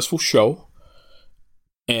successful show.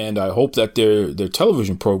 And I hope that their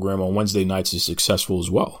television program on Wednesday nights is successful as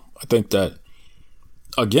well. I think that,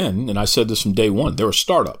 again, and I said this from day one, they're a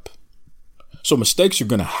startup. So mistakes are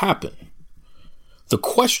going to happen. The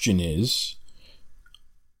question is,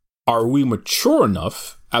 are we mature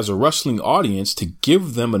enough as a wrestling audience to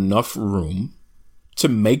give them enough room to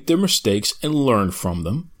make their mistakes and learn from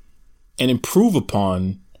them and improve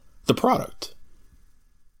upon the product?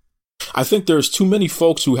 I think there's too many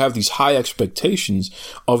folks who have these high expectations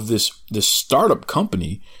of this startup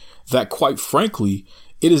company that, quite frankly,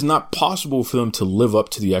 it is not possible for them to live up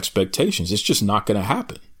to the expectations. It's just not going to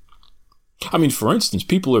happen. I mean, for instance,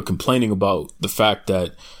 people are complaining about the fact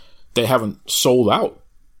that they haven't sold out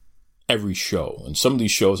every show, and some of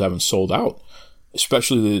these shows haven't sold out,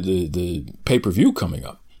 especially the pay-per-view coming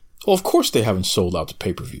up. Well, of course they haven't sold out the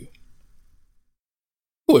pay-per-view.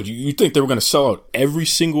 What, you think they were going to sell out every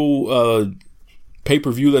single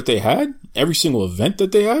pay-per-view that they had? Every single event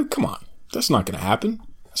that they had? Come on. That's not going to happen.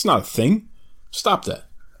 That's not a thing. Stop that.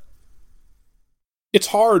 It's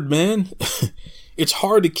hard, man. It's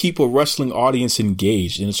hard to keep a wrestling audience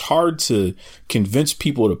engaged, and it's hard to convince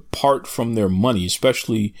people to part from their money,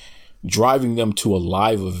 especially driving them to a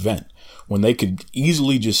live event when they could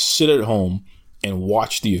easily just sit at home and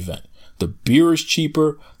watch the event. The beer is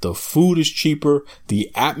cheaper, the food is cheaper,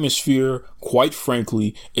 the atmosphere, quite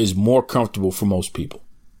frankly, is more comfortable for most people.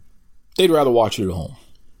 They'd rather watch it at home.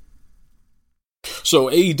 So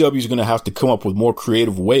AEW is going to have to come up with more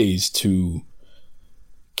creative ways to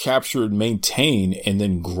capture, maintain, and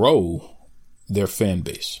then grow their fan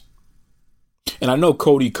base. And I know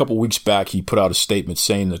Cody, a couple weeks back, he put out a statement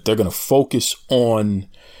saying that they're going to focus on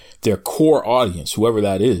their core audience, whoever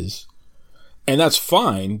that is. And that's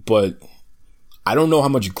fine, but I don't know how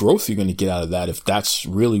much growth you're going to get out of that if that's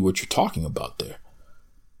really what you're talking about there.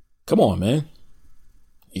 Come on, man.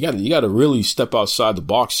 You got to really step outside the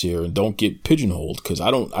box here and don't get pigeonholed, because I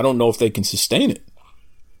don't know if they can sustain it.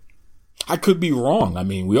 I could be wrong. I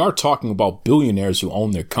mean, we are talking about billionaires who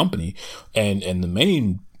own their company, and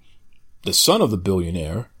the son of the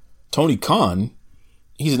billionaire, Tony Khan,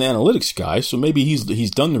 he's an analytics guy, so maybe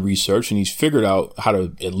he's done the research and he's figured out how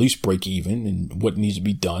to at least break even and what needs to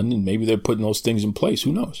be done, and maybe they're putting those things in place.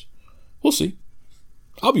 Who knows? We'll see.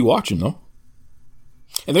 I'll be watching, though.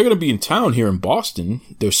 And they're going to be in town here in Boston.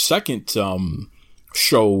 Their second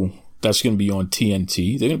show that's going to be on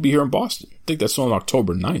TNT. They're going to be here in Boston. I think that's on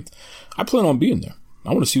October 9th. I plan on being there. I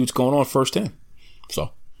want to see what's going on firsthand.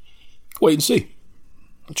 So, wait and see.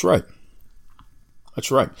 That's right.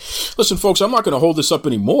 That's right. Listen, folks, I'm not going to hold this up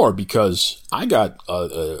anymore because I got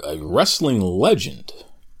a wrestling legend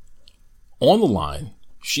on the line.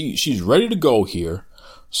 She's ready to go here.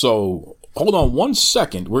 So hold on one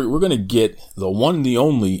second. We're going to get the one and the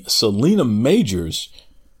only Selena Majors,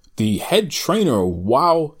 the head trainer of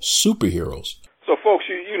WoW Superheroes. So, folks,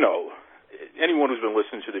 you know, anyone who's been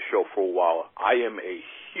listening to the show for a while, I am a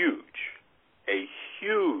huge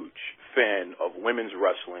fan of women's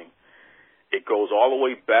wrestling. It goes all the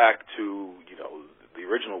way back to, you know, the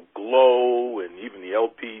original Glow and even the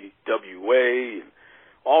LPWA and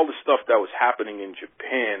all the stuff that was happening in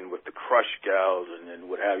Japan with the Crush Gals and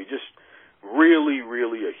what have you. Just really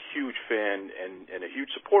a huge fan and a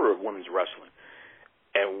huge supporter of women's wrestling.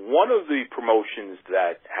 And one of the promotions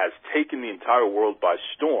that has taken the entire world by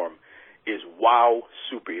storm is WoW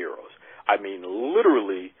Superheroes. I mean,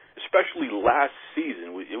 literally, especially last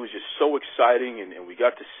season, it was just so exciting, and we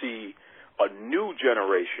got to see a new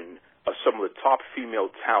generation of some of the top female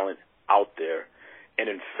talent out there. And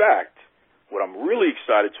in fact, what I'm really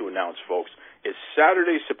excited to announce, folks, is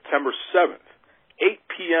Saturday, September 7th, 8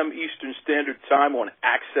 p.m. Eastern Standard Time on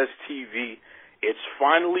Access TV. It's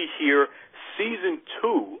finally here. Season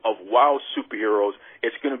 2 of WoW Superheroes.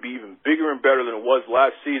 It's going to be even bigger and better than it was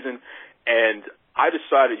last season. And I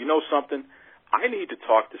decided, you know something? I need to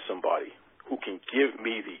talk to somebody who can give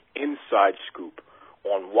me the inside scoop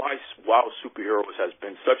on why WoW Superheroes has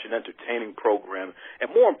been such an entertaining program, and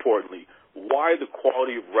more importantly, why the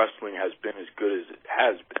quality of wrestling has been as good as it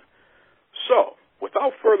has been. So,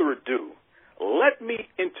 without further ado, let me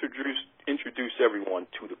introduce everyone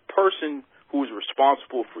to the person who is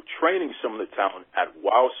responsible for training some of the talent at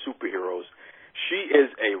WoW Superheroes. She is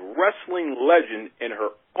a wrestling legend in her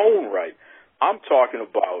own right. I'm talking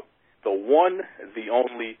about the one, the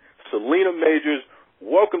only, Selena Majors.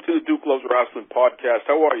 Welcome to the Duke Loves Wrestling podcast.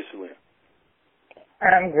 How are you, Selena?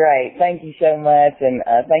 I'm great. Thank you so much, and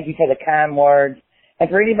thank you for the kind words. And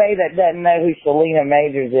for anybody that doesn't know who Selena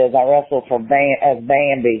Majors is, I wrestled as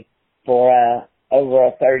Bambi for over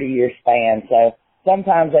a 30-year span. So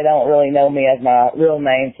sometimes they don't really know me as my real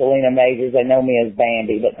name, Selena Majors. They know me as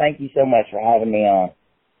Bambi. But thank you so much for having me on.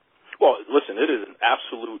 Well, listen, it is an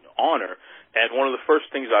absolute honor. And one of the first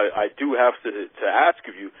things I do have to ask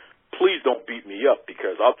of you, please don't beat me up,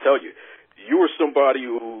 because I'll tell you, you were somebody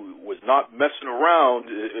who was not messing around,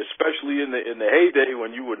 especially in the heyday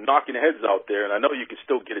when you were knocking heads out there, and I know you can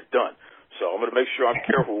still get it done. So I'm going to make sure I'm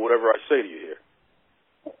careful with whatever I say to you here.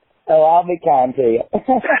 Oh, I'll be kind to you.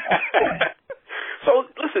 So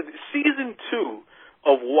listen, season 2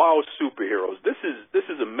 of WoW Superheroes. This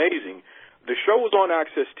is amazing. The show was on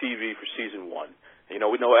Access TV for season 1. You know,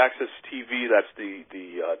 we know Access TV, that's the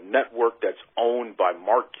network that's owned by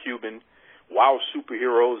Mark Cuban. WoW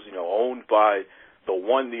Superheroes, you know, owned by the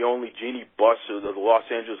one, the only Jeannie Buss of the Los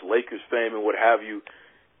Angeles Lakers fame and what have you.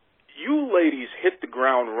 You ladies hit the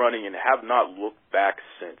ground running and have not looked back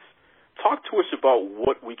since. Talk to us about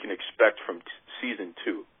what we can expect from season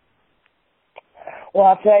 2. Well,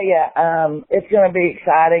 I'll tell you, it's going to be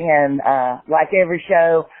exciting, and like every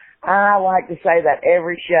show, I like to say that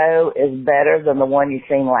every show is better than the one you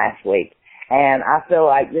seen last week. And I feel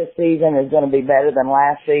like this season is going to be better than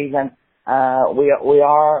last season.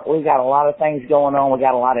 We've got a lot of things going on. We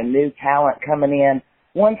got a lot of new talent coming in.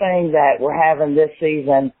 One thing that we're having this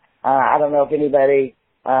season, I don't know if anybody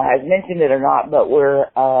has mentioned it or not, but we're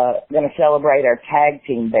going to celebrate our tag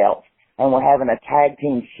team belts, and we're having a tag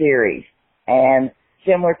team series, and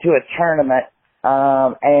similar to a tournament.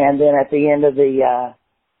 And then at the end of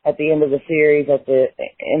the series, at the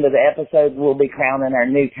end of the episode, we'll be crowning our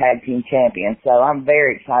new tag team champion. So I'm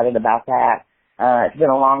very excited about that. It's been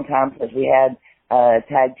a long time since we had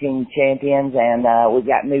tag team champions, and we've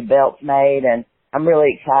got new belts made, and I'm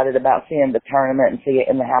really excited about seeing the tournament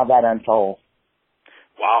and how that unfolds.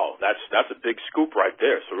 Wow, that's a big scoop right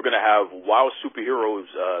there. So we're going to have WoW Superheroes,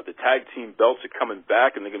 the tag team belts are coming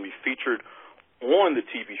back, and they're going to be featured on the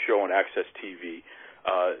TV show on Access TV.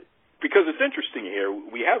 Because it's interesting here,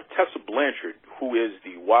 we have Tessa Blanchard, who is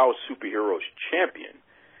the WoW Superheroes champion,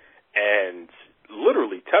 and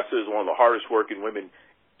literally Tessa is one of the hardest working women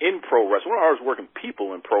in pro wrestling, one of the hardest working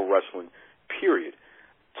people in pro wrestling, period.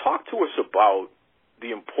 Talk to us about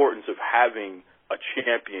the importance of having a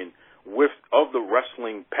champion of the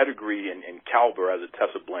wrestling pedigree and caliber as a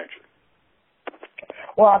Tessa Blanchard.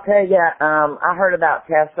 Well, I'll tell you, I heard about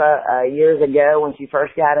Tessa years ago when she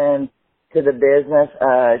first got into the business.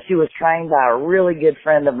 She was trained by a really good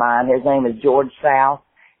friend of mine. His name is George South,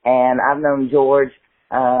 and I've known George,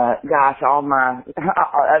 it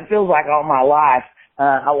feels like all my life.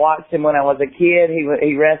 I watched him when I was a kid.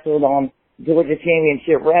 He wrestled on Georgia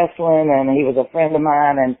Championship Wrestling, and he was a friend of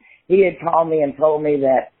mine, and he had called me and told me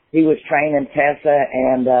that he was training Tessa,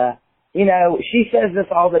 and, you know, she says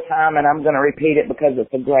this all the time, and I'm going to repeat it because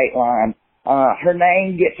it's a great line. Her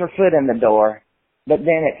name gets her foot in the door, but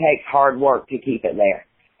then it takes hard work to keep it there.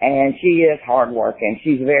 And she is hard working.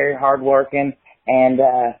 She's very hard working, and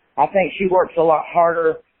I think she works a lot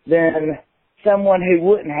harder than someone who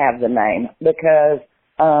wouldn't have the name, because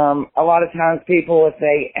a lot of times people, if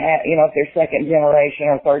they're second generation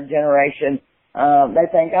or third generation,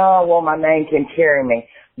 they think, oh, well, my name can carry me.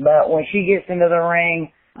 But when she gets into the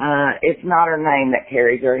ring, it's not her name that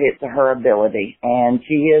carries her, it's her ability. And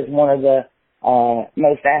she is one of the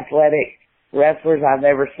most athletic wrestlers I've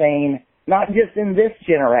ever seen, not just in this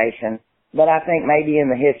generation, but I think maybe in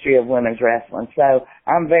the history of women's wrestling. So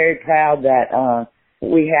I'm very proud that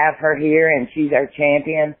we have her here, and she's our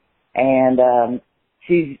champion, and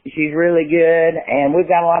she's really good. And we've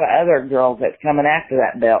got a lot of other girls that's coming after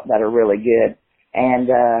that belt that are really good. And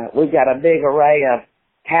we've got a big array of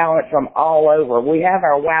talent from all over. We have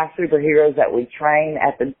our WoW Superheroes that we train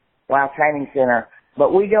at the WoW Training Center,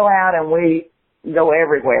 but we go out and we go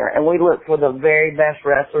everywhere, and we look for the very best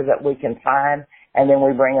wrestlers that we can find, and then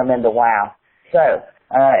we bring them into WoW. So,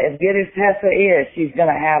 as good as Tessa is, she's going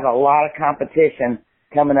to have a lot of competition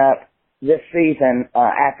coming up this season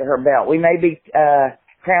after her belt. We may be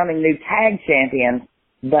crowning new tag champions,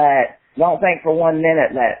 but don't think for 1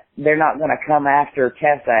 minute that they're not going to come after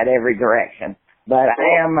Tessa at every direction. But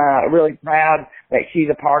I am really proud that she's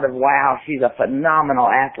a part of WoW. She's a phenomenal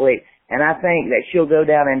athlete, and I think that she'll go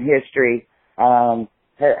down in history.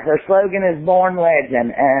 Her slogan is "Born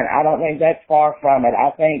Legend," and I don't think that's far from it.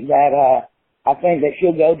 I think that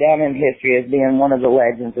she'll go down in history as being one of the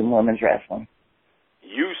legends in women's wrestling.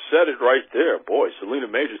 You said it right there, boy, Selena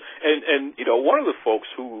Majors. And you know, one of the folks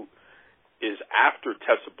who is after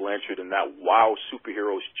Tessa Blanchard in that WoW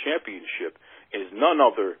Superheroes Championship is none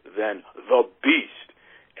other than the Beast.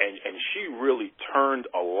 And she really turned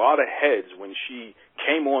a lot of heads when she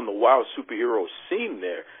came on the WoW Superheroes scene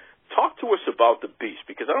there. Talk to us about the Beast,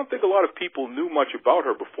 because I don't think a lot of people knew much about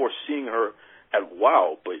her before seeing her at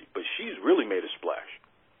WoW, but she's really made a splash.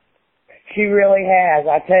 She really has.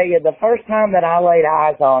 I tell you, the first time that I laid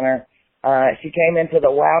eyes on her, she came into the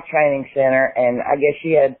WoW Training Center, and I guess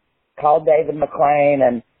she had called David McLean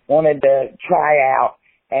and wanted to try out.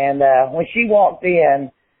 And when she walked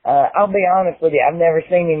in, I'll be honest with you, I've never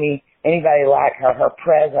seen anybody like her. Her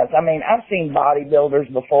presence. I mean, I've seen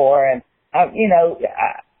bodybuilders before, and I've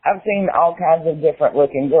seen all kinds of different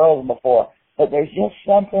looking girls before, but there's just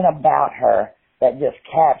something about her that just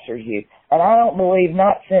captures you. And I don't believe,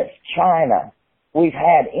 not since China, we've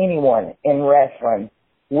had anyone in wrestling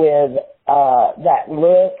with that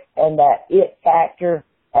look and that it factor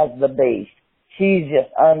as the Beast. She's just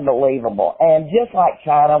unbelievable. And just like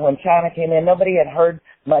China, when China came in, nobody had heard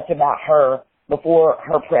much about her before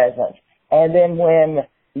her presence. And then when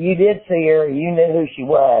you did see her, you knew who she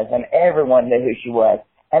was, and everyone knew who she was.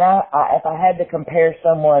 And if I had to compare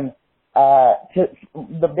someone to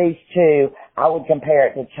the Beast too, I would compare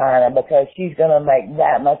it to China, because she's going to make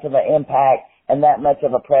that much of an impact and that much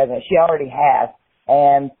of a presence. She already has.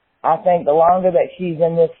 And I think the longer that she's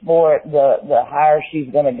in this sport, the higher she's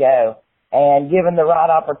going to go. And given the right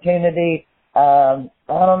opportunity, I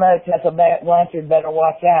don't know, Tessa Blanchard better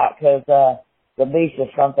watch out, because the Beast is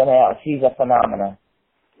something else. She's a phenomenon.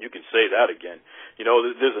 You can say that again. You know,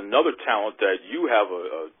 there's another talent that you have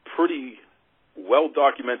a pretty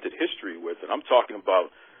well-documented history with, and I'm talking about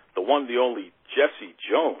the one, the only Jessie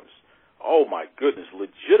Jones. Oh, my goodness.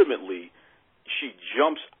 Legitimately, she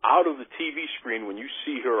jumps out of the TV screen when you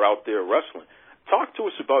see her out there wrestling. Talk to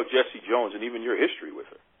us about Jessie Jones and even your history with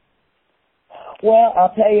her. Well,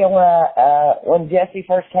 I'll tell you, when Jessie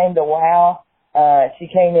first came to WOW, she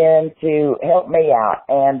came in to help me out.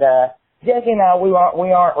 And Jessie and I, we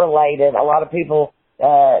aren't related. A lot of people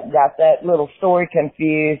got that little story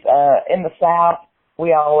confused. In the South,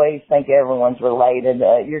 we always think everyone's related.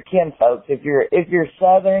 You're kinfolks. If you're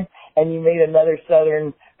Southern and you meet another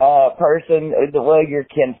Southern person, well, you're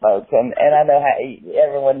kinfolks. And I know how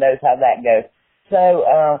everyone knows how that goes.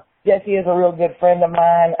 So Jessie is a real good friend of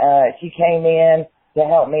mine. She came in to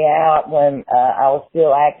help me out when I was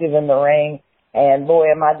still active in the ring. And boy,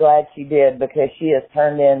 am I glad she did, because she has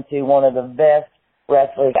turned into one of the best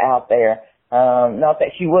wrestlers out there. Not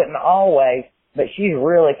that she wouldn't always, but she's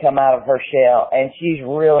really come out of her shell, and she's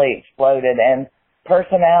really exploded. And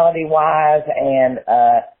personality-wise, and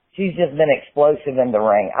she's just been explosive in the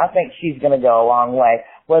ring. I think she's going to go a long way,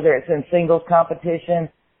 whether it's in singles competition,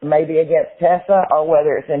 maybe against Tessa, or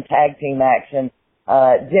whether it's in tag team action.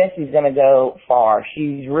 Jessie's going to go far.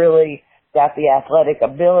 She's really got the athletic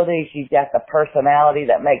ability. She's got the personality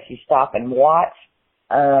that makes you stop and watch.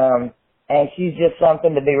 And she's just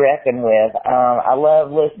something to be reckoned with. I love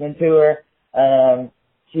listening to her.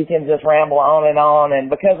 She can just ramble on, and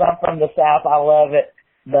because I'm from the South, I love it.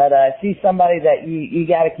 But she's somebody that you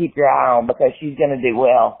got to keep your eye on, because she's going to do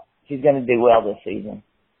well. She's going to do well this season.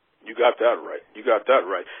 You got that right. You got that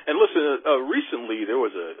right. And listen, recently there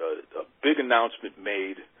was a big announcement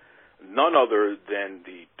made, none other than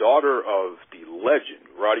the daughter of the legend,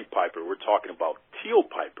 Roddy Piper. We're talking about Teal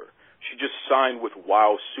Piper. She just signed with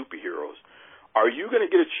WOW Superheroes. Are you going to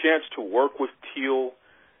get a chance to work with Teal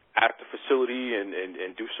at the facility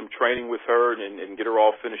and do some training with her and get her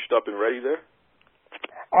all finished up and ready there?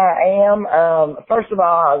 I am. First of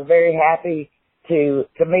all, I was very happy to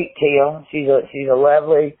meet Teal. She's a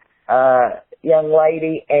lovely young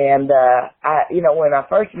lady, and when I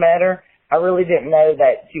first met her, I really didn't know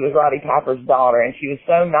that she was Roddy Piper's daughter, and she was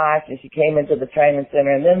so nice, and she came into the training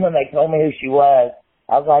center, and then when they told me who she was,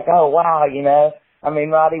 I was like, oh, wow,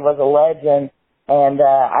 Roddy was a legend, and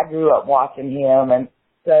I grew up watching him, and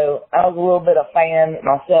so I was a little bit of a fan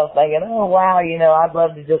myself, thinking, oh, wow, I'd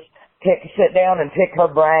love to just sit down and pick her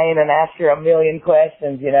brain and ask her a million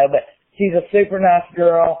questions, but she's a super nice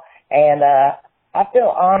girl, and I feel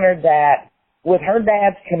honored that with her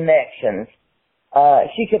dad's connections,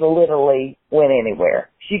 she could have literally went anywhere.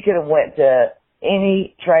 She could have went to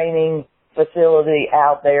any training facility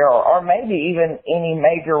out there, or maybe even any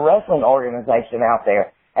major wrestling organization out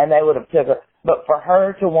there, and they would have took her. But for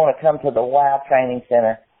her to want to come to the WOW Training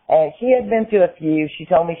Center, and she had been to a few, she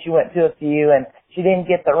told me she went to a few, and she didn't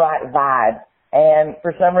get the right vibe. And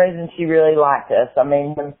for some reason, she really liked us. I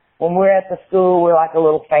mean, when we're at the school, we're like a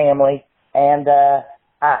little family, and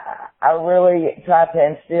I really tried to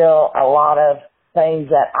instill a lot of things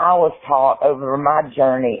that I was taught over my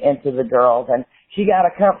journey into the girls, and she got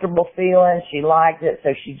a comfortable feeling. She liked it, so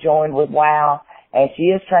she joined with WOW, and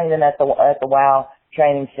she is training at the WOW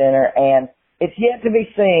Training Center, and it's yet to be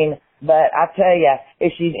seen, but I tell you,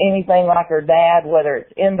 if she's anything like her dad, whether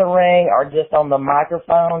it's in the ring or just on the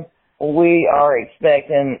microphone, we are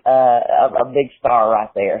expecting a big star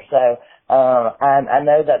right there. So I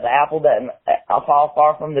know that the apple doesn't fall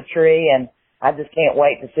far from the tree, and I just can't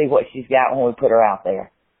wait to see what she's got when we put her out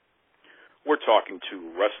there. We're talking to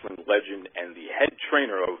wrestling legend and the head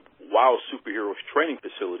trainer of WOW Superheroes Training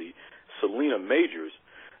Facility, Selena Majors.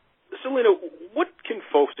 Selena, what can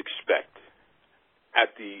folks expect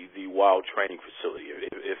at the WOW Training Facility?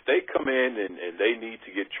 If they come in and they need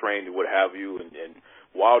to get trained and what have you, and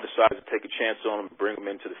WOW decides to take a chance on them and bring them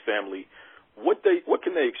into the family, what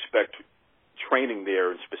can they expect training there,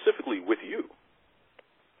 and specifically with you?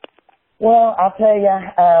 Well, I'll tell you,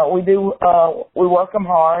 we work them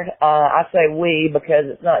hard. I say we because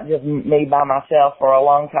it's not just me by myself. For a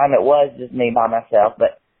long time it was just me by myself,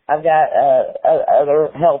 but I've got other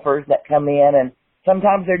helpers that come in, and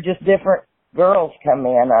sometimes they're just different girls come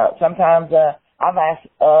in. Sometimes I've asked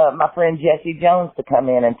my friend Jessie Jones to come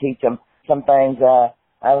in and teach them some things.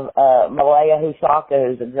 Malaya Husaka,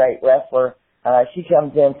 who's a great wrestler, she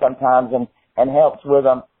comes in sometimes and helps with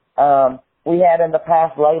them. We had in the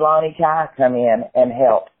past Leilani Kai come in and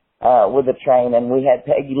help with the training. We had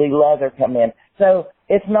Peggy Lee Leather come in. So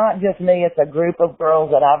it's not just me, it's a group of girls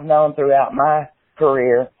that I've known throughout my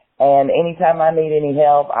career. And anytime I need any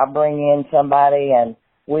help, I bring in somebody and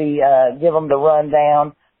we give them the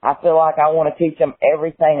rundown. I feel like I want to teach them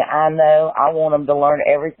everything I know. I want them to learn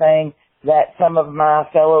everything that some of my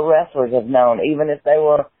fellow wrestlers have known, even if they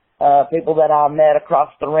were people that I met across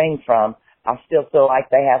the ring from. I still feel like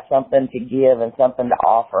they have something to give and something to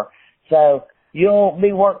offer. So you'll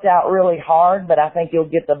be worked out really hard, but I think you'll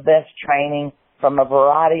get the best training from a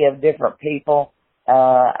variety of different people.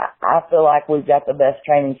 I feel like we've got the best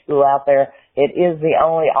training school out there. It is the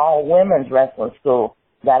only all-women's wrestling school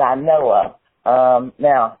that I know of.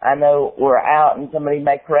 Now, I know we're out, and somebody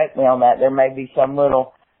may correct me on that. There may be some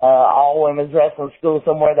little all-women's wrestling school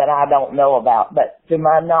somewhere that I don't know about. But to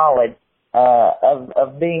my knowledge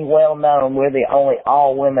of being well-known, we're the only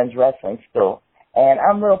all-women's wrestling school. And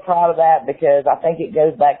I'm real proud of that because I think it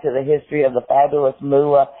goes back to the history of the fabulous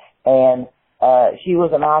Moolah, and she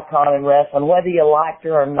was an icon in wrestling, whether you liked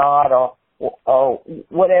her or not, or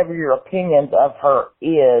whatever your opinions of her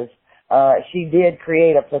is. She did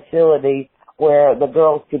create a facility where the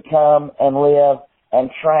girls could come and live and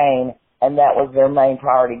train, and that was their main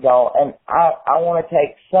priority goal. And I want to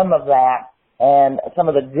take some of that and some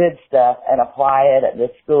of the good stuff and apply it at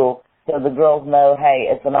this school so the girls know, hey,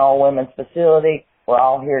 it's an all-women's facility. We're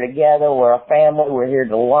all here together. We're a family. We're here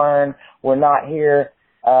to learn. We're not here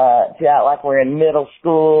to act like we're in middle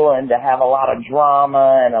school and to have a lot of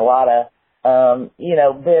drama and a lot of,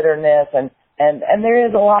 bitterness. And there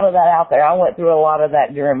is a lot of that out there. I went through a lot of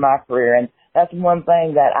that during my career, and that's one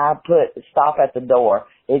thing that I stop at the door.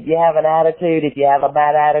 If you have an attitude, if you have a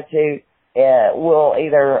bad attitude, we'll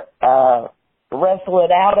either wrestle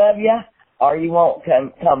it out of you or you won't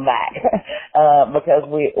come back. Because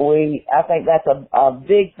I think that's a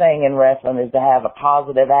big thing in wrestling, is to have a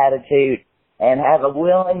positive attitude and have a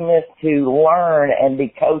willingness to learn and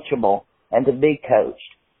be coachable and to be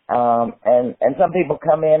coached. And some people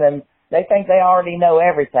come in and they think they already know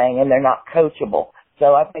everything and they're not coachable.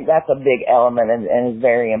 So I think that's a big element and is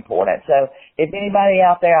very important. So if anybody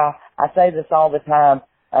out there, I say this all the time,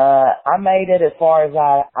 I made it as far as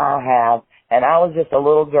I have, and I was just a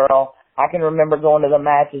little girl. I can remember going to the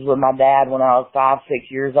matches with my dad when I was 5,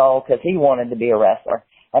 6 years old because he wanted to be a wrestler.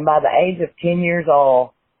 And by the age of 10 years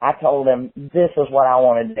old, I told him this is what I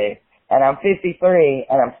want to do. And I'm 53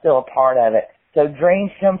 and I'm still a part of it. So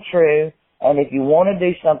dreams come true. And if you want to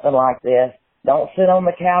do something like this, don't sit on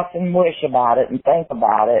the couch and wish about it and think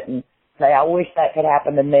about it and say, I wish that could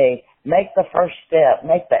happen to me. Make the first step.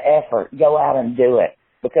 Make the effort. Go out and do it,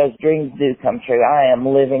 because dreams do come true. I am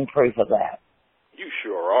living proof of that. You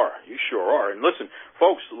sure are. You sure are. And listen,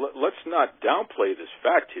 folks, let's not downplay this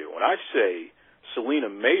fact here. When I say Selena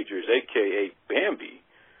Majors, a.k.a. Bambi,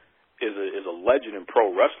 is a legend in pro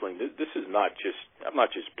wrestling, this is not just, I'm not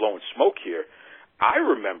just blowing smoke here. I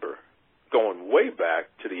remember going way back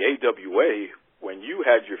to the AWA when you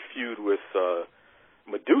had your feud with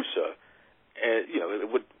Medusa, and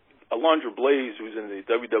with Alundra Blaze, who's in the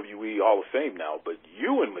WWE Hall of Fame now, but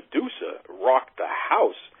you and Medusa rocked the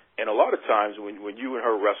house, and a lot of times when you and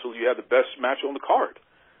her wrestled, you had the best match on the card.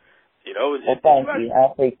 Well, thank you.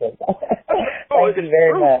 I appreciate that. Thank you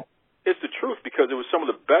very much. It's the truth, because it was some of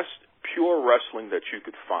the best pure wrestling that you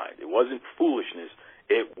could find. It wasn't foolishness.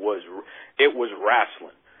 It was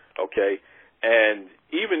wrestling. Okay, and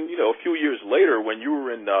even a few years later when you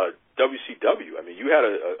were in WCW, I mean, you had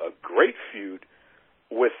a great feud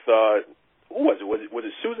with who was it? Was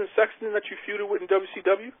it Susan Sexton that you feuded with in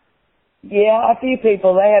WCW? Yeah, a few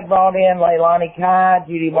people. They had brought in Leilani Kai,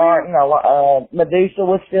 Judy Martin, Medusa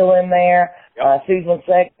was still in there. Yep. Susan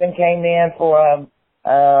Sexton came in for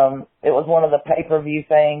it was one of the pay-per-view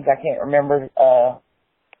things. I can't remember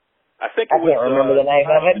I think I can't remember the name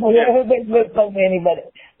of it. There's so many, but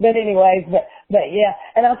anyways, but yeah.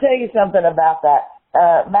 And I'll tell you something about that.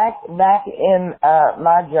 Back in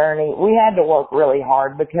my journey, we had to work really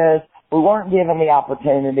hard because we weren't given the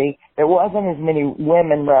opportunity. There wasn't as many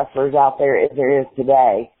women wrestlers out there as there is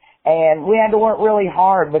today, and we had to work really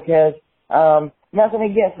hard because nothing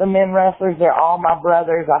against the men wrestlers. They're all my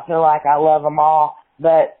brothers. I feel like I love them all,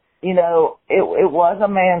 but you know, it was a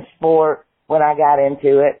man's sport when I got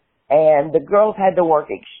into it. And the girls had to work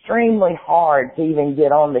extremely hard to even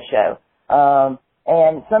get on the show.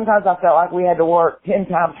 And sometimes I felt like we had to work 10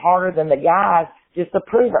 times harder than the guys just to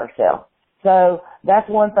prove ourselves. So that's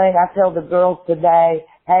one thing I tell the girls today.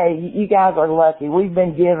 Hey, you guys are lucky. We've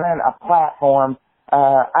been given a platform.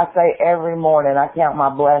 I say every morning I count my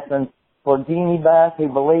blessings for Jeannie Buss, who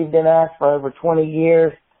believed in us for over 20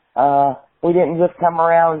 years. We didn't just come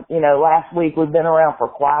around, you know, last week. We've been around for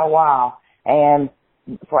quite a while. And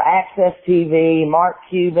for Access TV, Mark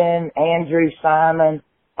Cuban, Andrew Simon,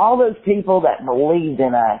 all those people that believed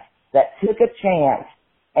in us, that took a chance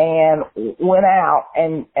and went out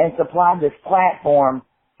and supplied this platform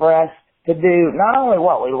for us to do not only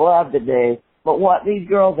what we love to do, but what these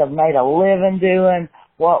girls have made a living doing,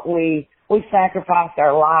 what we sacrificed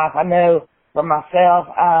our life. I know for myself,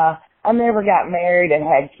 I never got married and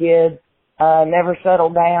had kids, never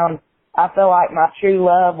settled down. I feel like my true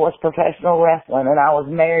love was professional wrestling, and I was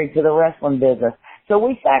married to the wrestling business. So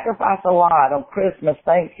we sacrifice a lot on Christmas,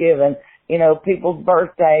 Thanksgiving, you know, people's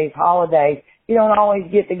birthdays, holidays. You don't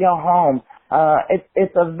always get to go home.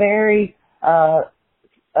 It's a very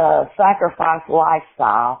sacrifice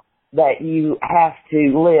lifestyle that you have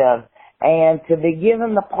to live. And to be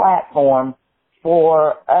given the platform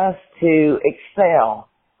for us to excel,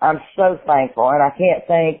 I'm so thankful. And I can't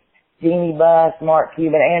thank Jeannie Buss, Mark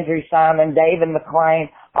Cuban, Andrew Simon, David McLean,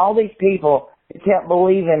 all these people who kept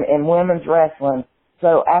believing in women's wrestling.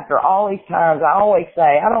 So after all these times, I always say,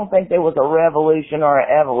 I don't think there was a revolution or an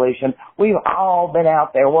evolution. We've all been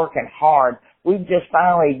out there working hard. We've just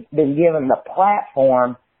finally been given the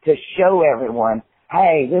platform to show everyone,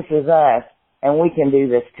 hey, this is us, and we can do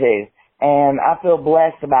this too. And I feel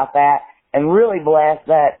blessed about that, and really blessed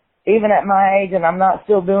that even at my age, and I'm not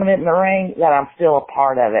still doing it in the ring, that I'm still a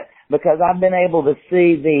part of it. Because I've been able to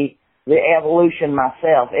see the evolution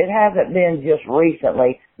myself. It hasn't been just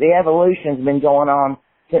recently. The evolution's been going on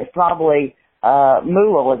since probably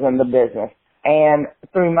Moolah was in the business. And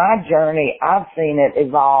through my journey, I've seen it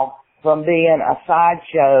evolve from being a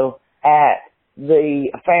sideshow at the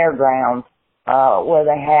fairgrounds where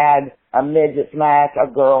they had a midgets match, a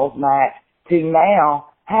girls match, to now,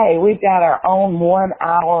 hey, we've got our own 1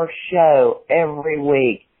 hour show every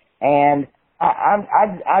week. And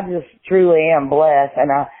I just truly am blessed,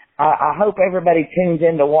 and I hope everybody tunes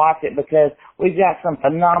in to watch it because we've got some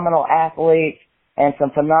phenomenal athletes and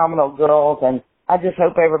some phenomenal girls, and I just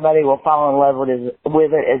hope everybody will fall in love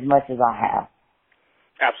with it as much as I have.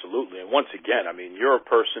 Absolutely. And once again, I mean, you're a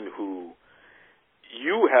person who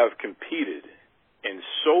you have competed in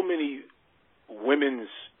so many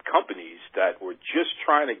women's companies that were just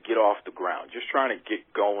trying to get off the ground, just trying to get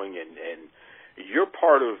going, and you're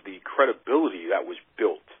part of the credibility that was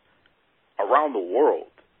built around the world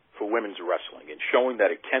for women's wrestling and showing that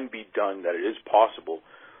it can be done, that it is possible.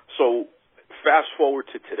 So fast forward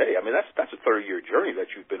to today. I mean, that's a 30-year journey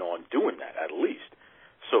that you've been on doing that, at least.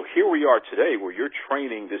 So here we are today where you're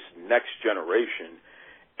training this next generation,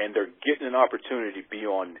 and they're getting an opportunity to be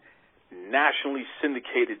on nationally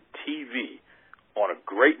syndicated TV on a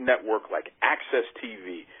great network like Access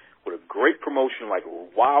TV, with a great promotion like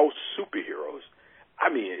WOW Superheroes.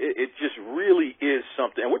 I mean, it just really is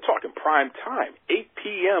something. And we're talking prime time, 8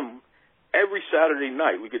 p.m. every Saturday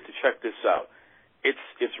night. We get to check this out.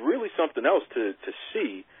 It's really something else to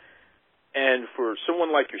see. And for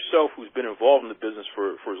someone like yourself who's been involved in the business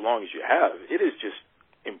for as long as you have, it is just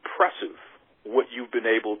impressive what you've been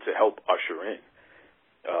able to help usher in.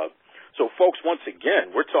 So, folks, once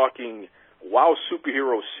again, we're talking WOW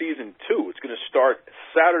Superheroes Season 2. It's going to start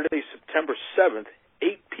Saturday, September 7th,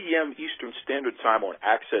 8 p.m. Eastern Standard Time on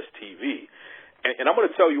Access TV. And I'm going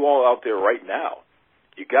to tell you all out there right now,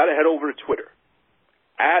 you got to head over to Twitter,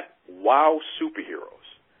 at WOW Superheroes,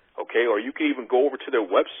 okay? Or you can even go over to their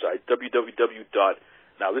website,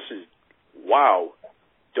 now this is WOW,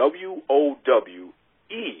 WOWE.com.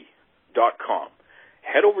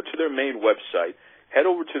 Head over to their main website, head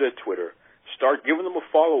over to their Twitter, start giving them a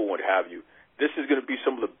follow and what have you. This is going to be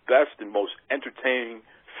some of the best and most entertaining,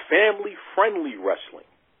 family-friendly wrestling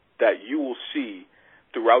that you will see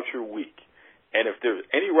throughout your week. And if there's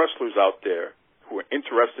any wrestlers out there who are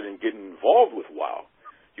interested in getting involved with WOW,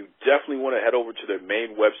 you definitely want to head over to their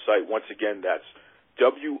main website. Once again, that's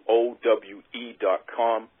WOWE.com.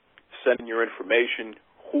 Send in your information.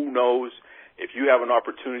 Who knows? If you have an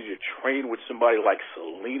opportunity to train with somebody like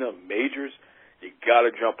Selena Majors, you got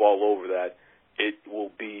to jump all over that. It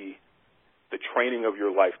will be the training of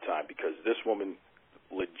your lifetime because this woman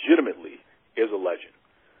legitimately is a legend.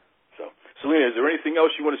 So, Selena, is there anything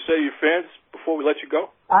else you want to say to your fans before we let you go?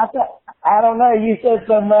 I don't know. You said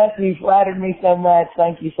so much. You flattered me so much.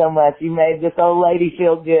 Thank you so much. You made this old lady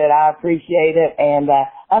feel good. I appreciate it, and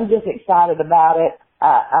I'm just excited about it.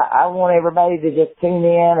 I want everybody to just tune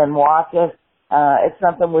in and watch us. It's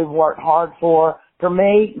something we've worked hard for. For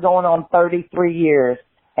me, going on 33 years,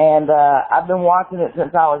 and I've been watching it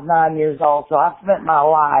since I was 9 years old, so I've spent my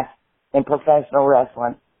life in professional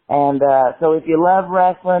wrestling. And so if you love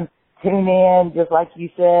wrestling, tune in, just like you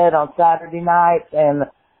said, on Saturday nights and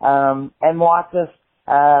watch us.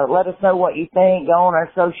 Let us know what you think. Go on our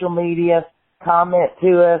social media, comment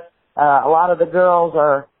to us. A lot of the girls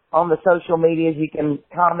are on the social medias. You can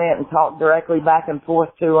comment and talk directly back and forth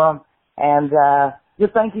to them. And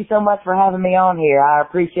just thank you so much for having me on here. I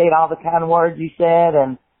appreciate all the kind words you said,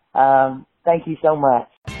 and thank you so much.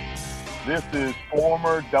 This is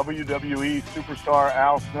former WWE superstar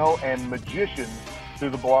Al Snow and magician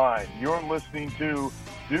to the blind. You're listening to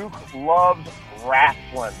Duke Loves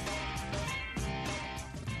Wrestling.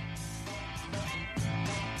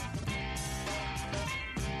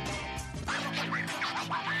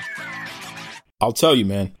 I'll tell you,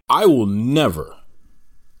 man, I will never,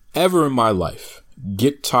 ever in my life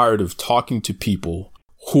get tired of talking to people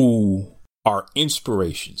who are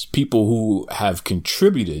inspirations, people who have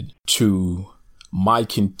contributed to my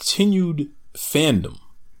continued fandom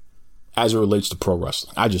as it relates to pro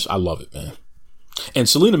wrestling. I love it, man. And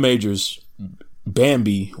Selena Majors,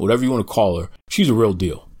 Bambi, whatever you want to call her, she's a real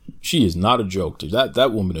deal. She is not a joke.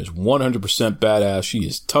 That woman is 100% badass. She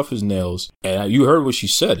is tough as nails. And you heard what she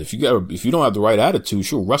said. If you don't have the right attitude,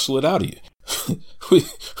 she'll wrestle it out of you.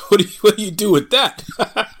 What do you do with that?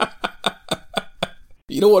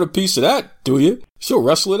 You don't want a piece of that, do you? She'll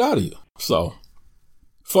wrestle it out of you. So,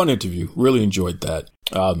 fun interview. Really enjoyed that.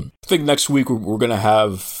 I think next week we're going to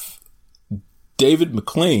have David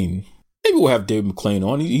McLean. Maybe we'll have David McLean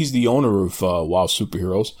on. He's the owner of Wild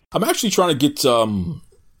Superheroes. I'm actually trying to get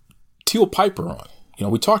Teal Piper on. You know,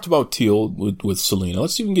 we talked about Teal with Selena.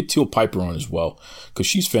 Let's see if we can get Teal Piper on as well, because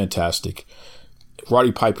she's fantastic.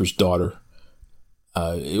 Roddy Piper's daughter.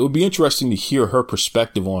 It would be interesting to hear her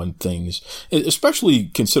perspective on things, especially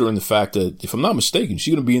considering the fact that, if I'm not mistaken,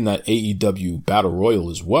 she's going to be in that AEW Battle Royal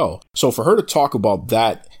as well. So for her to talk about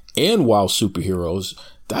that and Wild Superheroes,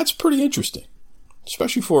 that's pretty interesting,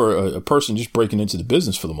 especially for a person just breaking into the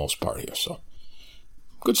business for the most part here. So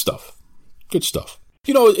good stuff. Good stuff.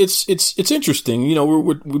 You know, it's interesting. You know,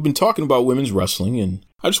 we've been talking about women's wrestling, and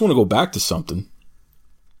I just want to go back to something.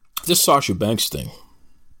 This Sasha Banks thing.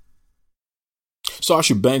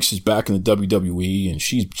 Sasha Banks is back in the WWE, and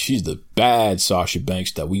she's the bad Sasha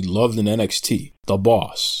Banks that we loved in NXT, the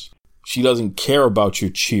boss. She doesn't care about your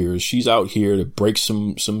cheers. She's out here to break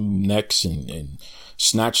some necks and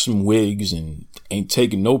snatch some wigs and ain't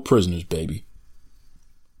taking no prisoners, baby.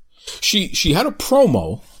 She had a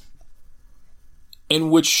promo in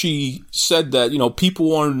which she said that, you know, people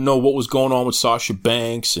wanted to know what was going on with Sasha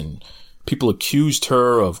Banks, and people accused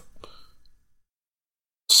her of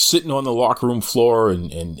sitting on the locker room floor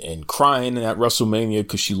and crying at WrestleMania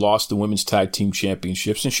because she lost the women's tag team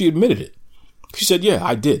championships, and she admitted it. She said, yeah,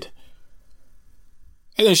 I did.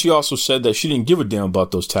 And then she also said that she didn't give a damn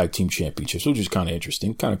about those tag team championships, which is kind of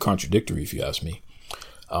interesting, kind of contradictory if you ask me.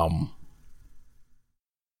 But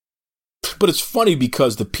it's funny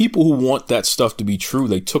because the people who want that stuff to be true,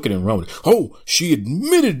 they took it and run with it. Oh, she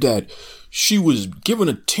admitted that she was given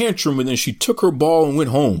a tantrum and then she took her ball and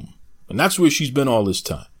went home. And that's where she's been all this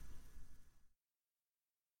time.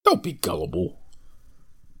 Don't be gullible.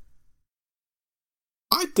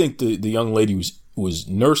 I think the young lady was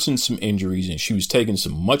nursing some injuries, and she was taking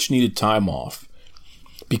some much needed time off,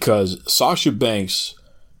 because Sasha Banks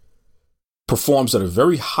performs at a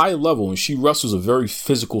very high level and she wrestles a very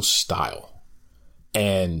physical style.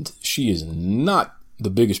 And she is not the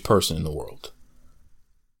biggest person in the world.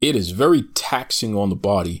 It is very taxing on the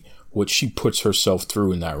body what she puts herself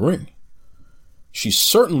through in that ring. She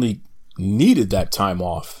certainly needed that time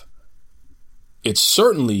off. It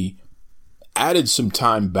certainly added some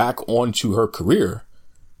time back onto her career.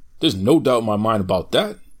 There's no doubt in my mind about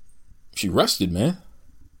that. She rested, man.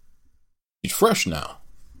 She's fresh now.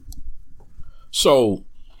 So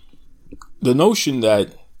the notion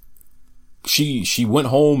that she went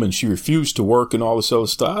home and she refused to work and all this other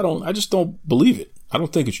stuff, I just don't believe it. I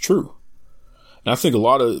don't think it's true. And I think a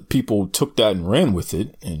lot of people took that and ran with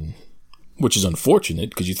it, and which is unfortunate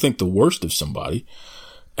because you think the worst of somebody.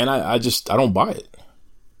 And I don't buy it.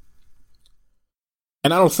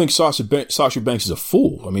 And I don't think Sasha Banks is a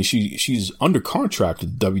fool. I mean, she's under contract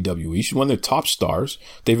with WWE. She's one of their top stars.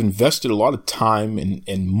 They've invested a lot of time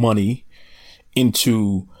and money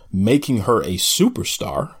into making her a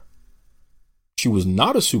superstar. She was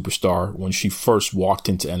not a superstar when she first walked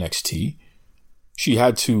into NXT. She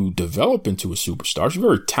had to develop into a superstar. She's a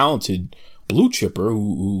very talented blue chipper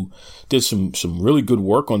who did some really good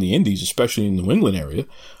work on the indies, especially in the New England area.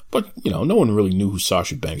 But, no one really knew who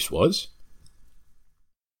Sasha Banks was.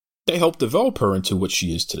 They helped develop her into what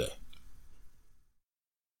she is today.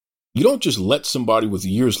 You don't just let somebody with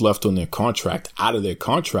years left on their contract out of their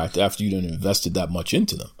contract after you done invested that much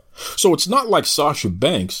into them. So it's not like Sasha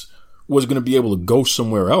Banks was going to be able to go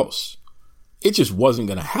somewhere else. It just wasn't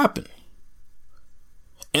going to happen.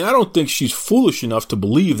 And I don't think she's foolish enough to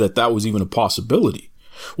believe that that was even a possibility,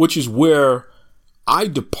 which is where I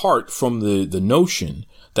depart from the notion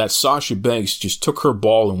that Sasha Banks just took her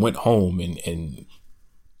ball and went home and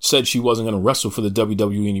said she wasn't going to wrestle for the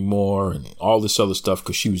WWE anymore and all this other stuff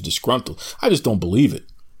because she was disgruntled. I just don't believe it.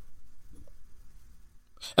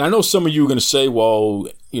 And I know some of you are going to say, well,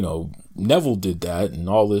 Neville did that and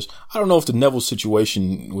all this. I don't know if the Neville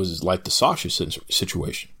situation was like the Sasha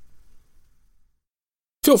situation.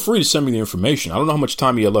 Feel free to send me the information. I don't know how much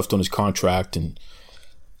time he had left on his contract, and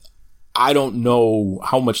I don't know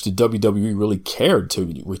how much the WWE really cared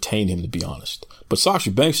to retain him, to be honest. But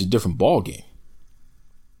Sasha Banks is a different ballgame.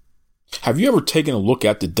 Have you ever taken a look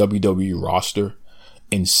at the WWE roster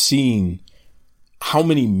and seen how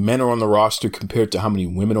many men are on the roster compared to how many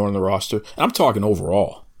women are on the roster? And I'm talking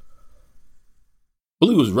overall. I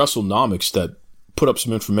believe it was WrestleNomics that put up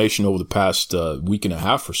some information over the past week and a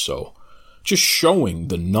half or so, just showing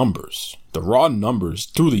the numbers, the raw numbers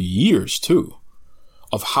through the years too,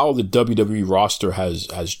 of how the WWE roster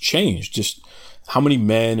has changed. Just how many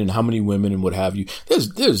men and how many women and what have you.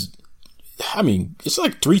 It's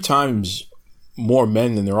like 3 times more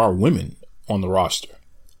men than there are women on the roster.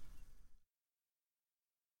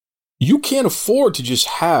 You can't afford to just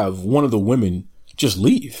have one of the women just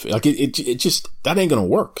leave. Like it just, that ain't going to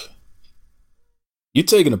work. You're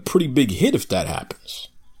taking a pretty big hit if that happens.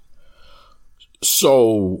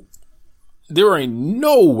 So there ain't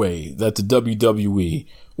no way that the WWE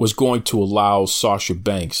was going to allow Sasha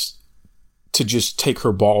Banks to just take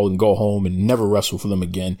her ball and go home and never wrestle for them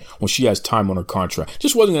again when she has time on her contract.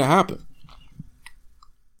 Just wasn't going to happen.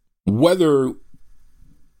 Whether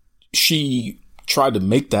she tried to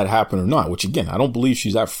make that happen or not, which again, I don't believe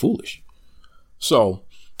she's that foolish. So,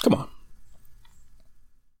 come on.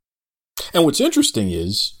 And what's interesting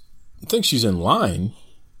is, I think she's in line.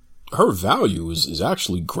 Her value is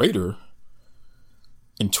actually greater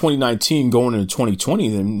in 2019 going into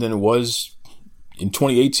 2020 than it was in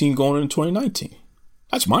 2018 going into 2019.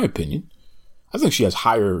 That's my opinion. I think she has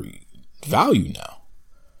higher value now.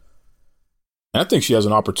 And I think she has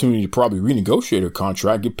an opportunity to probably renegotiate her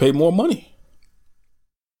contract, get paid more money.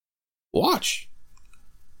 Watch.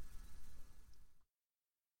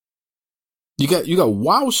 You got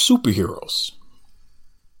WOW Superheroes,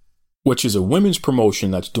 which is a women's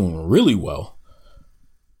promotion that's doing really well.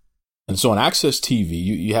 And so on Access TV,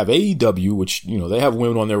 you have AEW, which, they have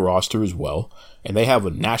women on their roster as well. And they have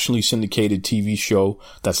a nationally syndicated TV show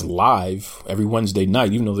that's live every Wednesday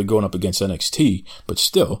night, even though they're going up against NXT. But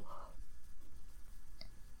still,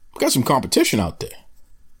 we've got some competition out there.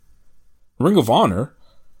 Ring of Honor,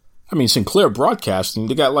 Sinclair Broadcasting,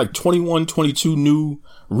 they got like 21, 22 new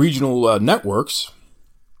regional networks.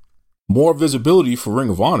 More visibility for Ring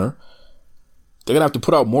of Honor. They're going to have to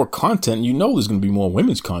put out more content. There's going to be more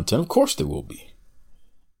women's content. Of course there will be.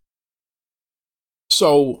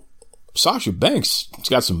 So, Sasha Banks has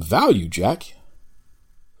got some value, Jack.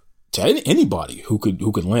 To anybody who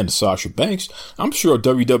could land a Sasha Banks, I'm sure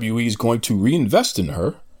WWE is going to reinvest in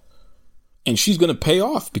her. And she's going to pay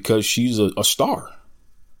off because she's a star.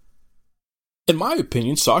 In my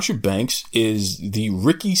opinion, Sasha Banks is the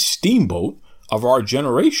Ricky Steamboat of our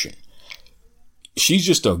generation. She's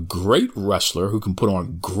just a great wrestler who can put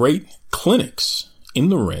on great clinics in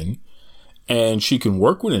the ring, and she can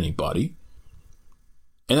work with anybody.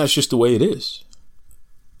 And that's just the way it is.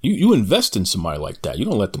 You invest in somebody like that. You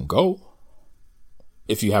don't let them go.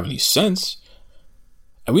 If you have any sense.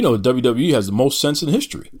 And we know WWE has the most sense in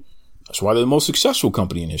history. That's why they're the most successful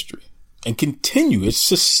company in history. And continue its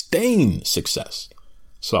sustained success.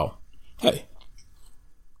 So, hey.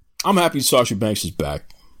 I'm happy Sasha Banks is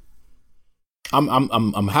back.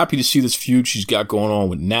 I'm happy to see this feud she's got going on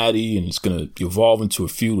with Natty, and it's going to evolve into a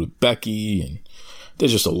feud with Becky, and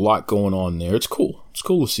there's just a lot going on there. It's cool. It's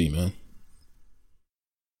cool to see, man.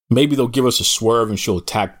 Maybe they'll give us a swerve and she'll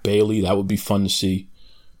attack Bayley. That would be fun to see.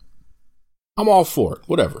 I'm all for it.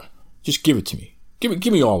 Whatever. Just give it to me.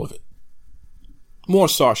 Give me all of it. More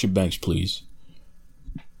Sasha Banks, please.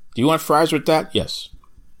 Do you want fries with that? Yes.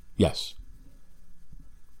 Yes.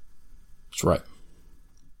 That's right.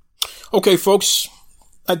 Okay, folks.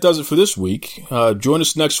 That does it for this week. Join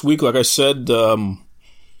us next week. Like I said, I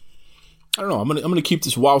don't know. I'm gonna keep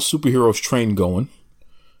this Wild Superheroes train going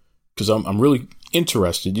because I'm really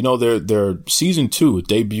interested. You know, their season 2, it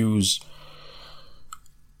debuts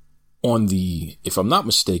on the, if I'm not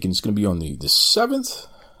mistaken, it's going to be on the 7th.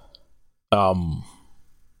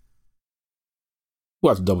 We'll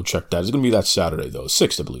have to double check that. It's going to be that Saturday though,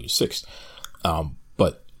 6th, I believe, 6th.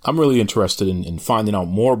 But I'm really interested in finding out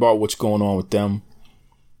more about what's going on with them.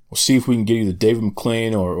 We'll see if we can get either David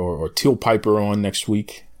McClain or Teal Piper on next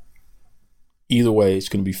week. Either way, it's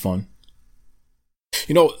going to be fun.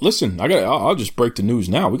 You know, listen, I'll just break the news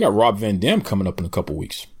now. We got Rob Van Dam coming up in a couple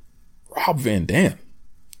weeks. Rob Van Dam.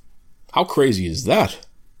 How crazy is that?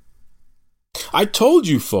 I told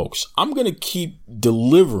you folks, I'm going to keep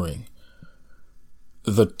delivering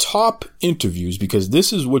the top interviews because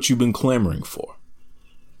this is what you've been clamoring for.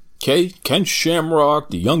 Okay, Ken Shamrock,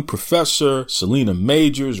 the Young Professor, Selena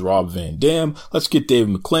Majors, Rob Van Dam. Let's get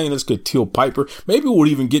David McClain. Let's get Teal Piper. Maybe we'll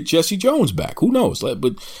even get Jesse Jones back. Who knows?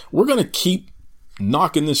 But we're going to keep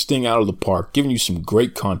knocking this thing out of the park, giving you some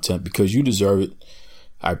great content because you deserve it.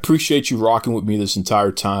 I appreciate you rocking with me this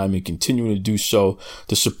entire time and continuing to do so.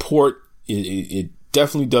 The support, it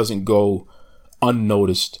definitely doesn't go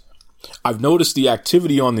unnoticed. I've noticed the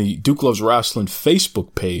activity on the Duke Loves Wrestling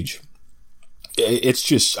Facebook page. It's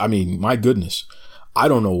just, I mean, my goodness. I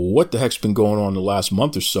don't know what the heck's been going on the last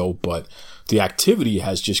month or so, but the activity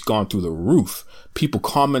has just gone through the roof. People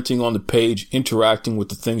commenting on the page, interacting with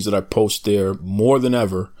the things that I post there more than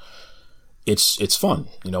ever. It's fun.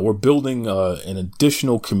 You know, we're building an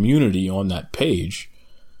additional community on that page.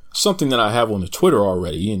 Something that I have on the Twitter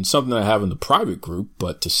already and something that I have in the private group,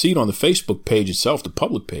 but to see it on the Facebook page itself, the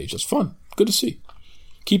public page, that's fun. Good to see.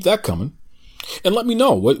 Keep that coming. And let me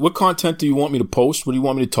know, what content do you want me to post? What do you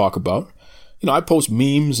want me to talk about? You know, I post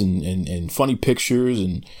memes and funny pictures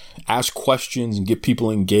and ask questions and get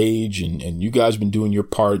people engaged. And you guys have been doing your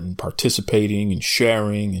part and participating and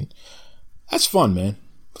sharing. And that's fun, man.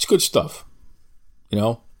 It's good stuff, you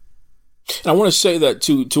know. And I want to say that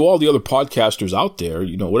to all the other podcasters out there,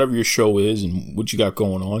 you know, whatever your show is and what you got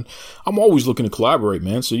going on, I'm always looking to collaborate,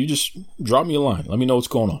 man. So you just drop me a line. Let me know what's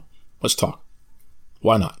going on. Let's talk.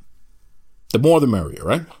 Why not? The more the merrier,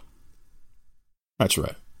 right? That's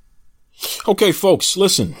right. Okay, folks,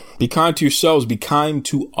 listen. Be kind to yourselves. Be kind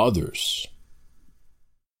to others.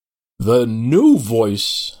 The new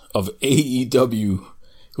voice of AEW,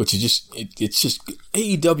 which is just, it's just,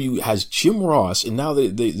 AEW has Jim Ross, and now they're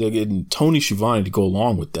getting Tony Schiavone to go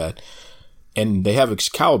along with that. And they have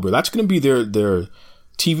Excalibur. That's going to be their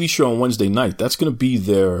TV show on Wednesday night. That's going to be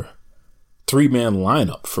their 3-man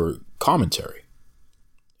lineup for commentary.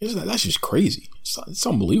 That's just crazy. It's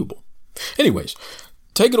unbelievable. Anyways,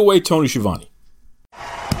 take it away, Tony Schiavone.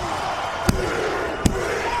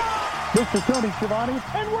 This is Tony Schiavone,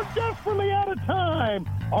 and we're desperately out of time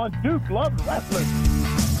on Duke Loves Wrestling.